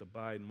would just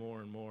abide more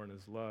and more in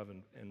his love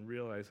and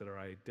realize that our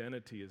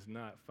identity is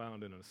not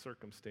found in a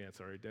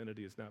circumstance. Our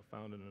identity is not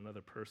found in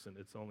another person.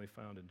 It's only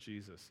found in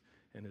Jesus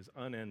and his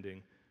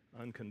unending,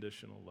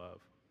 unconditional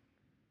love.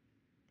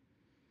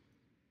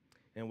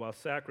 And while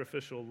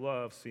sacrificial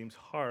love seems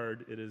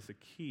hard, it is the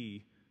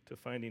key to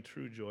finding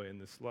true joy in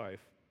this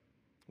life.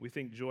 We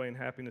think joy and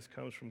happiness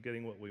comes from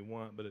getting what we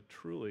want, but it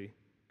truly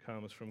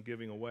comes from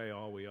giving away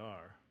all we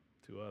are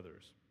to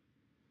others.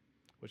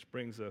 Which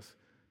brings us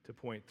to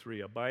point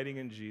 3. Abiding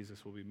in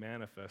Jesus will be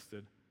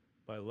manifested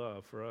by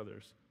love for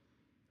others.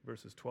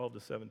 Verses 12 to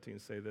 17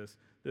 say this: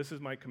 "This is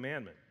my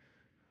commandment,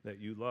 that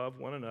you love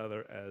one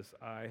another as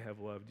I have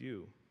loved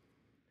you.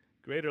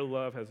 Greater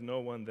love has no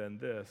one than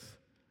this,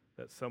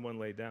 that someone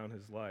lay down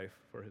his life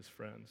for his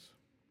friends.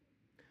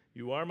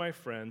 You are my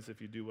friends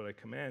if you do what I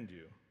command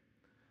you.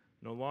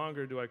 No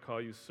longer do I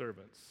call you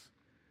servants,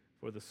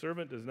 for the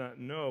servant does not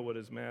know what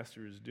his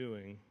master is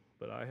doing,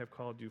 but I have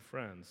called you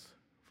friends,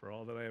 for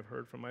all that I have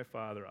heard from my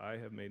Father I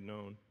have made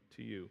known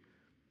to you.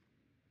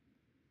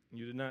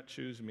 You did not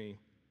choose me,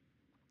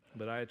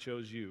 but I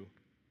chose you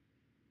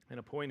and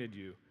appointed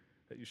you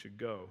that you should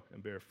go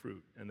and bear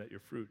fruit, and that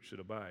your fruit should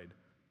abide,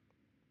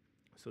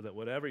 so that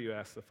whatever you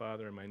ask the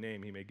Father in my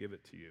name, he may give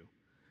it to you.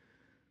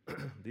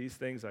 These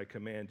things I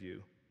command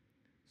you,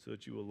 so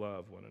that you will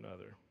love one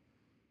another."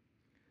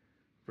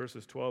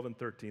 Verses 12 and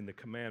 13, the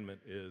commandment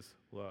is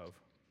love.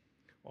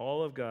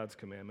 All of God's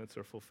commandments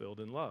are fulfilled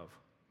in love.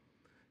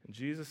 And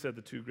Jesus said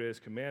the two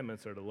greatest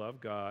commandments are to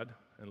love God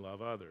and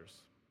love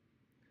others.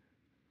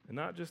 And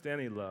not just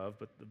any love,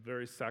 but the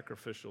very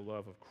sacrificial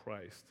love of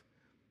Christ.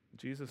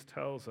 Jesus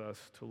tells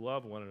us to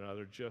love one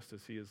another just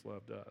as he has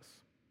loved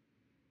us.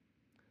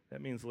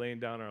 That means laying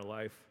down our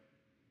life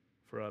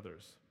for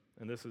others.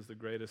 And this is the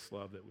greatest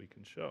love that we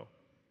can show.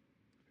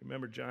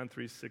 Remember John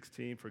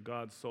 3:16, "For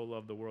God so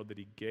loved the world that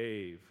he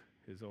gave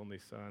his only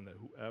Son, that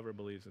whoever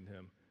believes in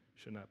him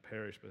should not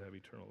perish but have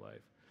eternal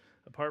life."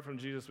 Apart from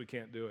Jesus, we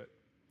can't do it.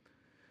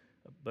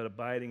 But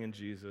abiding in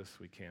Jesus,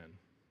 we can.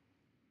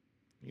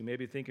 You may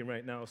be thinking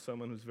right now of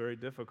someone who's very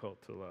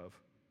difficult to love.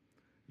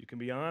 You can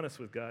be honest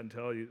with God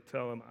and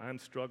tell him, "I'm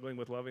struggling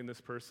with loving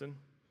this person.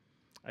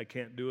 I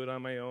can't do it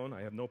on my own.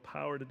 I have no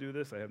power to do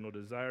this. I have no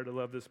desire to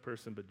love this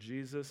person, but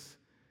Jesus,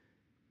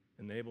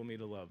 enable me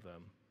to love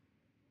them.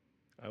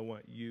 I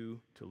want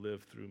you to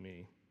live through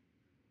me."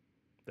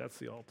 That's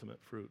the ultimate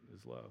fruit,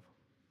 is love.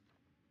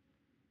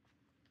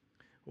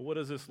 Well, what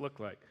does this look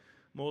like?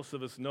 Most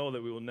of us know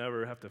that we will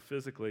never have to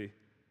physically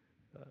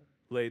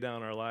lay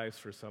down our lives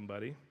for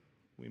somebody.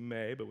 We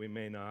may, but we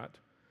may not.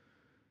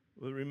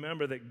 Well,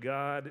 remember that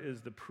God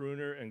is the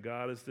pruner and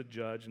God is the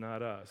judge,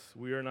 not us.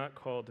 We are not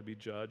called to be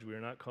judge. We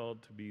are not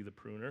called to be the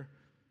pruner.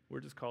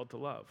 We're just called to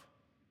love.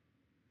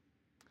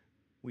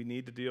 We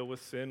need to deal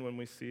with sin when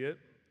we see it,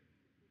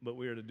 but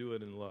we are to do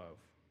it in love.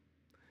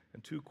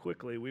 And too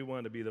quickly, we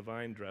want to be the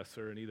vine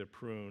dresser and either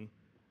prune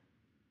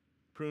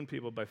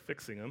people by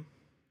fixing them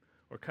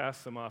or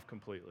cast them off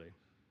completely.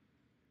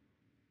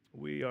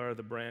 We are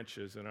the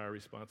branches, and our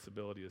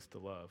responsibility is to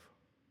love.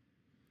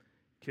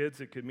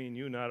 Kids, it could mean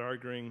you not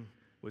arguing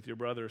with your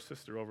brother or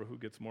sister over who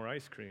gets more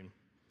ice cream.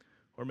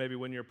 Or maybe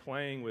when you're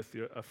playing with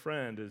a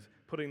friend, is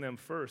putting them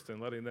first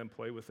and letting them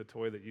play with the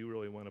toy that you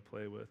really want to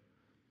play with.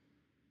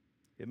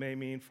 It may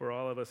mean for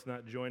all of us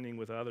not joining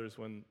with others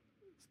when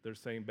they're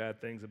saying bad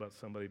things about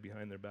somebody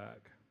behind their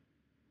back.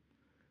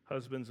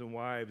 Husbands and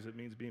wives, it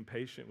means being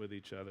patient with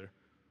each other.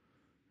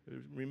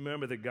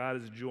 Remember that God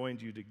has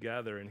joined you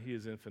together, and he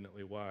is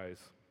infinitely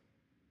wise.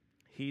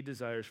 He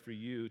desires for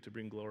you to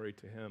bring glory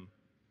to him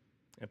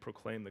and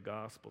proclaim the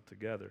gospel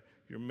together.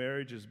 Your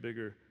marriage is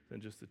bigger than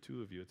just the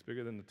two of you. It's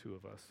bigger than the two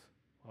of us,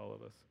 all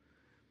of us.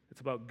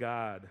 It's about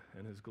God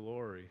and his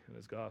glory and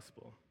his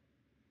gospel.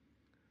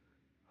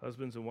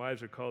 Husbands and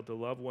wives are called to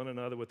love one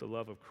another with the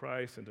love of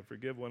Christ and to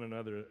forgive one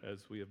another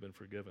as we have been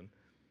forgiven.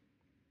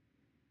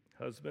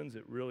 Husbands,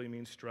 it really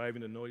means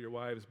striving to know your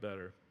wives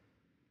better,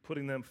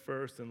 putting them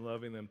first and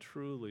loving them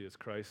truly as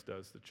Christ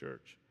does the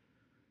church,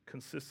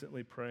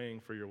 consistently praying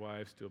for your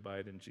wives to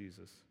abide in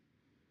Jesus.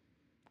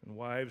 And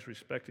wives,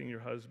 respecting your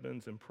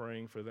husbands and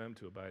praying for them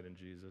to abide in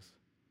Jesus.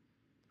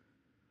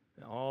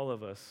 And all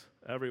of us,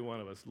 every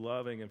one of us,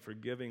 loving and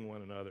forgiving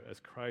one another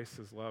as Christ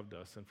has loved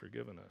us and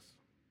forgiven us.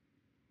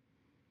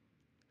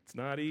 It's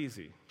not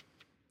easy.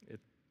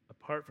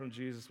 Apart from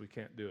Jesus, we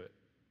can't do it.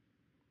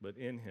 But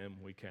in him,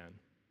 we can.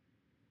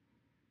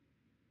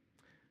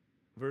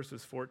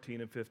 Verses 14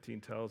 and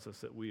 15 tells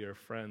us that we are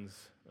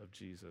friends of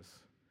Jesus.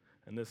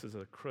 And this is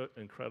an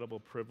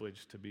incredible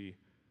privilege to be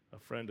a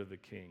friend of the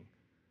King.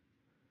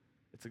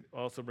 It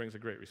also brings a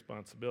great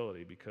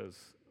responsibility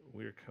because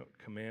we are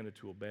commanded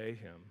to obey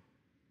him,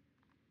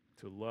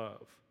 to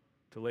love,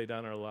 to lay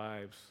down our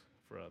lives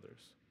for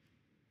others.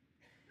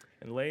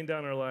 And laying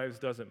down our lives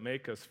doesn't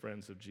make us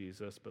friends of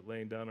Jesus, but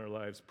laying down our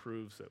lives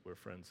proves that we're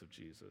friends of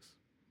Jesus.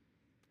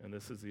 And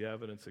this is the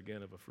evidence,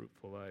 again, of a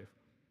fruitful life.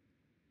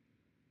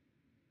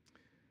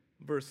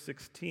 Verse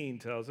 16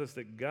 tells us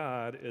that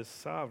God is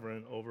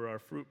sovereign over our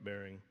fruit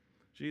bearing.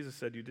 Jesus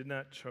said, "You did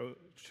not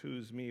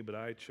choose me, but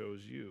I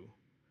chose you."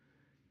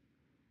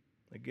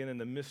 Again, in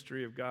the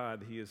mystery of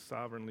God, he has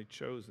sovereignly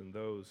chosen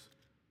those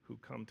who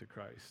come to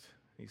Christ.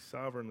 He's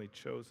sovereignly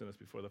chosen us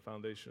before the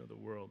foundation of the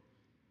world.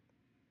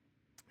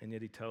 And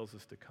yet he tells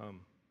us to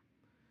come.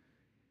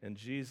 And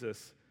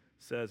Jesus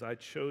says, "I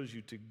chose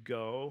you to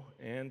go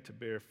and to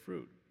bear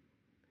fruit."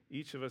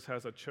 Each of us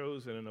has a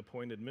chosen and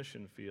appointed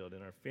mission field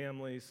in our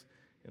families,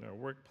 in our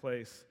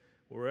workplace,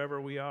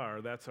 wherever we are,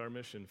 that's our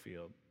mission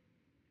field.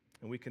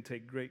 And we can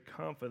take great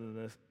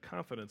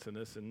confidence in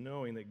this and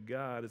knowing that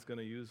God is going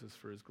to use us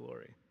for his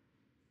glory.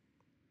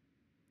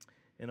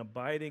 And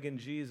abiding in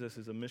Jesus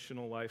is a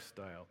missional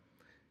lifestyle.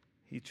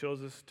 He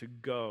chose us to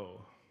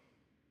go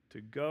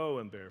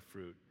and bear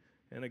fruit.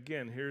 And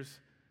again, here's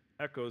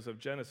echoes of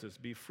Genesis: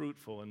 be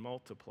fruitful and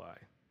multiply.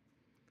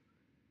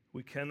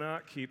 We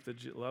cannot keep the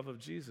love of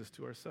Jesus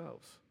to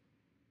ourselves.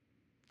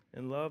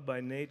 And love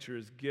by nature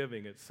is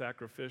giving, it's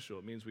sacrificial.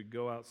 It means we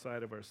go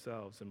outside of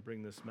ourselves and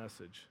bring this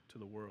message to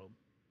the world.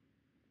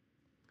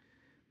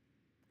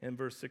 And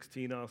verse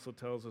 16 also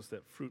tells us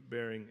that fruit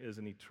bearing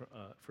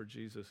for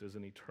Jesus is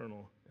an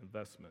eternal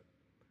investment.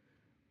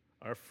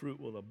 Our fruit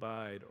will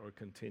abide or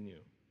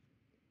continue.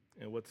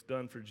 And what's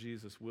done for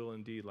Jesus will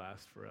indeed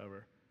last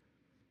forever.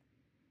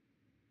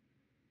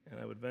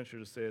 And I would venture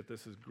to say that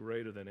this is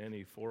greater than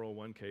any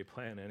 401k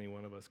plan any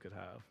one of us could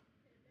have.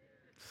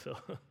 So,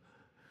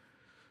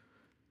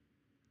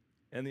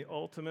 and the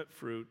ultimate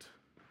fruit,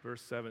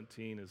 verse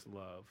 17, is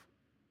love.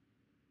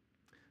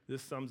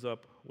 This sums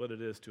up what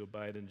it is to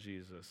abide in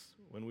Jesus.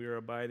 When we are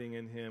abiding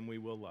in him, we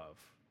will love.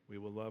 We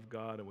will love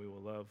God and we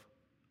will love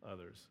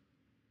others.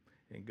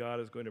 And God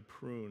is going to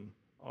prune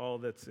all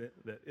that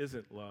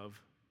isn't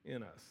love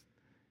in us.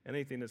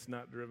 Anything that's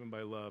not driven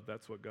by love,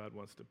 that's what God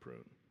wants to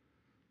prune.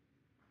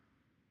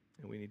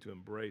 And we need to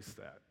embrace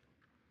that.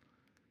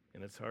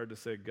 And it's hard to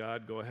say,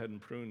 God, go ahead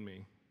and prune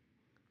me.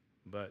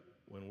 But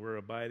when we're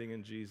abiding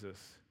in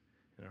Jesus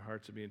and our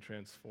hearts are being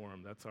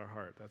transformed, that's our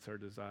heart, that's our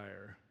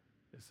desire,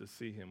 is to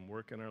see him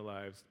work in our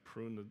lives,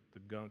 prune the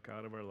gunk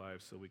out of our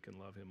lives so we can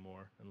love him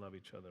more and love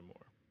each other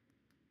more.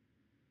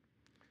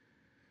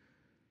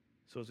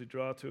 So as we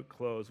draw to a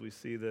close, we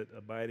see that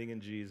abiding in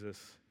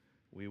Jesus,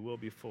 we will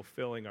be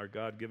fulfilling our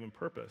God-given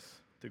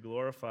purpose to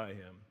glorify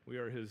him. We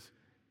are his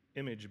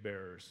image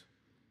bearers.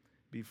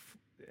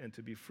 And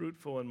to be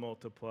fruitful and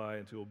multiply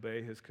and to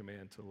obey his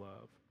command to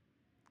love.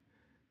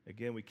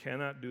 Again, we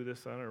cannot do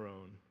this on our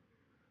own,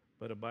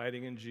 but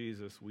abiding in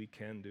Jesus, we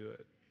can do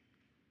it.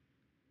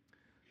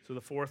 So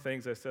the four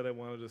things I said I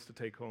wanted us to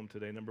take home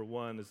today. Number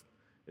one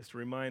is to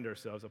remind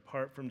ourselves,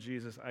 apart from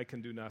Jesus, I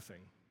can do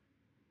nothing.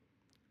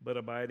 But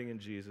abiding in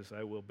Jesus,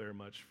 I will bear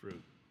much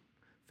fruit.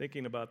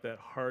 Thinking about that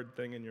hard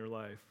thing in your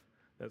life,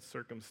 that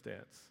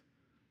circumstance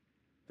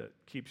that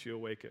keeps you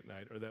awake at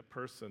night, or that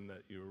person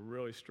that you're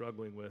really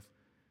struggling with,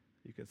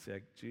 you can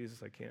say,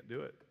 Jesus, I can't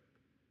do it.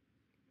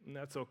 And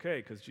that's okay,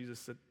 because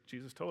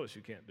Jesus told us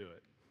you can't do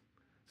it.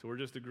 So we're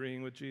just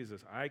agreeing with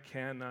Jesus. I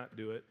cannot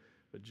do it,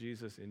 but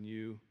Jesus, in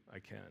you, I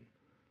can.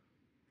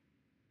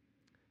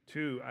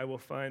 2, I will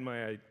find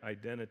my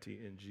identity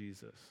in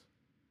Jesus.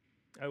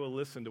 I will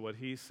listen to what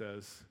he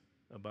says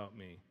about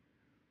me.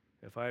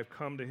 If I have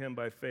come to him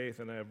by faith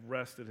and I have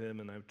rested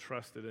him and I've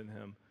trusted in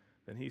him,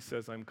 then he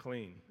says I'm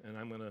clean, and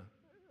I'm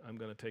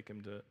gonna take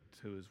him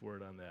to his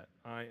word on that.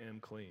 I am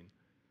clean.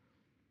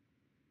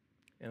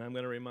 And I'm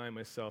going to remind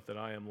myself that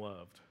I am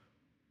loved.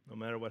 No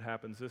matter what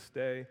happens this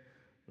day,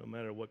 no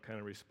matter what kind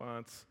of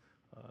response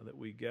that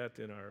we get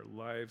in our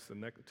lives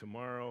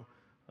tomorrow,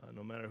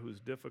 no matter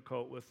who's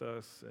difficult with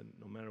us, and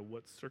no matter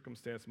what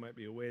circumstance might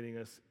be awaiting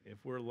us, if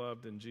we're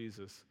loved in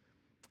Jesus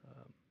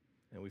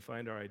and we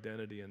find our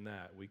identity in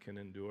that, we can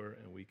endure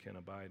and we can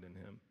abide in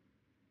him.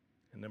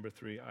 And number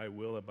 3, I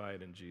will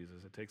abide in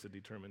Jesus. It takes a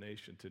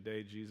determination.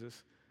 Today,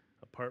 Jesus,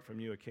 apart from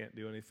you, I can't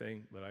do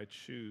anything, but I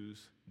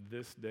choose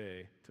this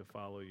day to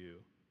follow you.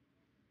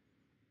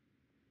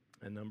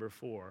 And number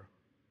 4,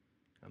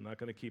 I'm not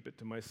going to keep it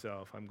to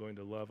myself. I'm going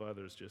to love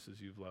others just as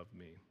you've loved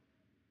me.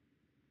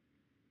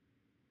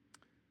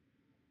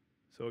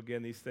 So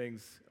again, these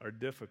things are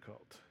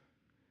difficult,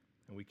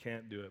 and we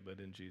can't do it, but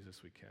in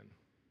Jesus we can.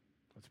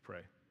 Let's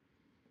pray.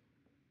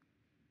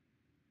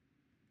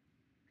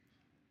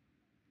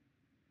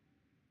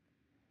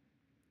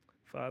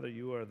 Father,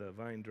 you are the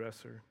vine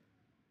dresser.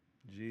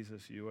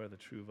 Jesus, you are the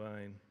true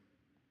vine.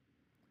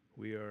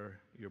 We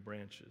are your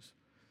branches.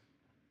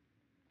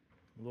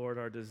 Lord,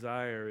 our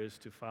desire is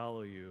to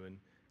follow you, and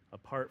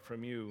apart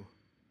from you,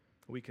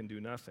 we can do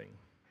nothing.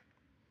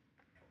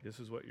 This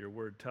is what your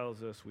word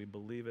tells us. We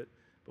believe it,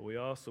 but we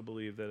also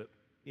believe that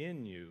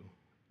in you,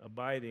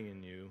 abiding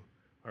in you,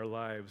 our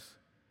lives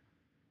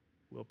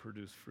will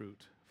produce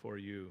fruit for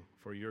you,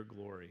 for your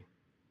glory.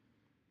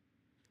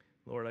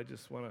 Lord, I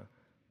just want to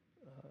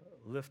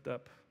lift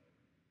up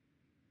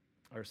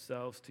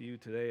ourselves to you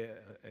today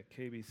at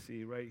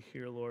KBC, right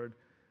here, Lord.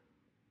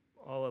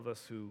 All of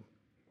us who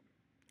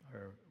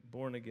are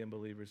born-again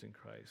believers in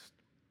Christ,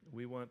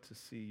 we want to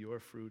see your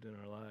fruit in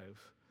our lives.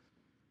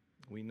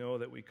 We know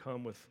that we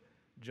come with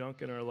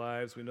junk in our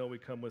lives. We know we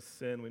come with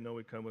sin. We know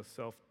we come with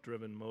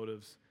self-driven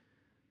motives.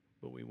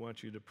 But we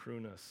want you to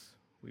prune us.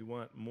 We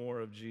want more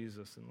of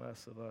Jesus and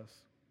less of us.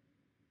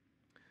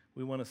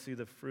 We want to see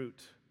the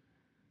fruit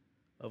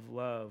of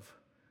love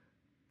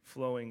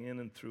flowing in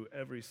and through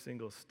every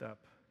single step,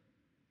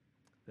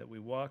 that we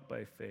walk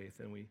by faith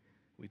and we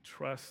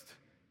trust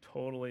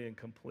totally and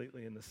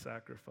completely in the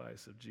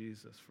sacrifice of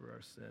Jesus for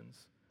our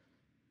sins,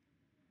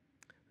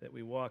 that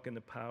we walk in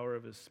the power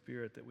of his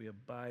Spirit, that we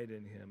abide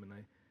in him. And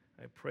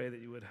I pray that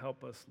you would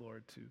help us,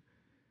 Lord,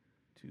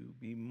 to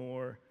be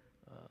more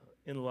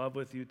in love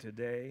with you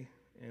today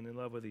and in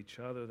love with each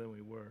other than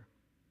we were.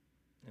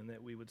 and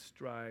that we would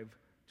strive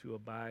to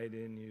abide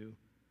in you,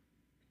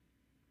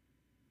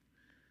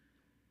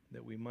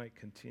 that we might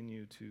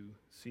continue to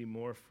see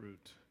more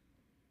fruit,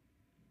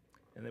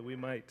 and that we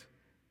might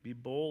be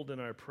bold in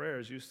our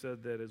prayers. You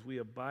said that as we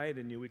abide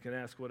in you, we can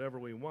ask whatever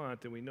we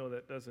want, and we know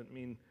that doesn't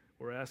mean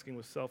we're asking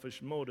with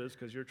selfish motives,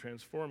 because you're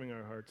transforming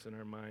our hearts and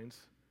our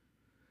minds.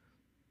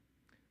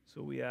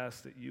 So we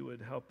ask that you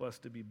would help us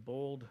to be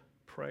bold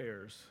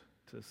prayers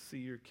to see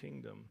your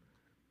kingdom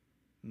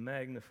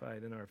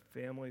magnified in our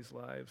families'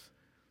 lives,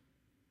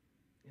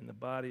 in the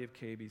body of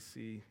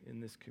KBC, in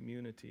this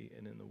community,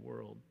 and in the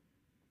world.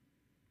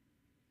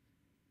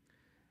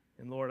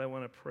 And Lord, I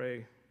want to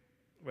pray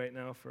right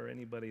now for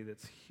anybody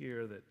that's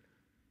here that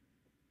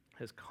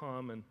has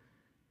come and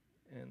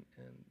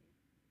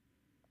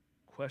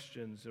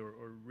questions or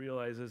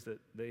realizes that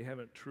they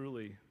haven't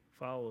truly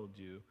followed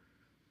you,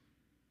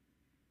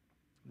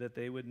 that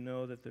they would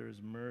know that there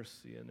is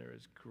mercy and there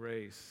is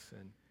grace,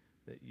 and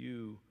that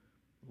you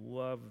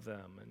love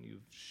them, and you've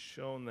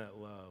shown that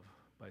love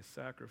by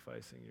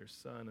sacrificing your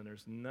Son, and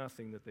there's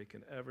nothing that they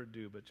can ever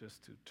do but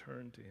just to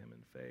turn to him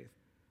in faith.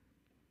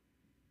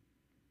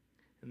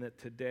 And that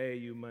today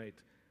you might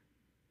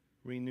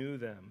renew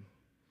them,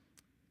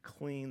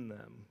 clean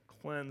them,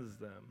 cleanse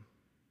them,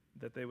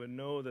 that they would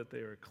know that they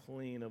are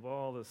clean of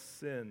all the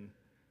sin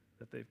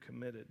that they've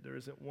committed. There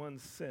isn't one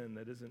sin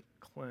that isn't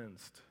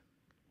cleansed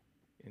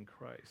in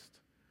Christ.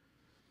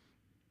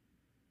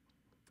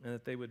 And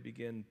that they would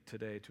begin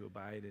today to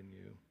abide in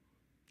you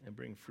and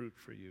bring fruit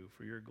for you,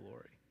 for your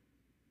glory.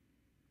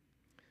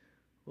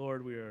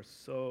 Lord, we are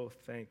so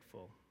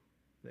thankful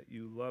that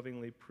you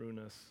lovingly prune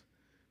us.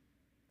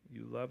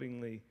 You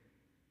lovingly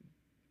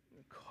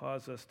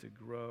cause us to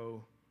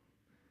grow,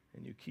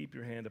 and you keep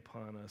your hand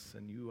upon us,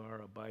 and you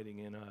are abiding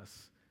in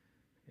us.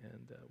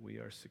 And we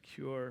are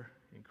secure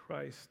in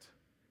Christ.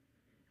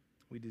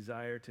 We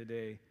desire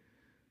today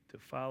to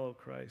follow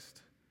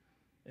Christ.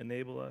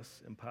 Enable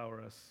us,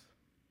 empower us.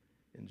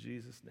 In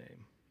Jesus'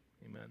 name,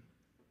 amen.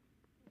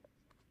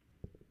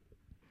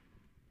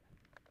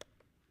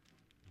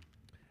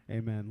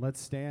 Amen. Let's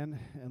stand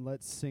and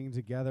let's sing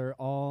together.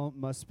 All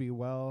must be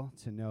well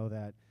to know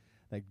that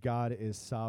God is sovereign.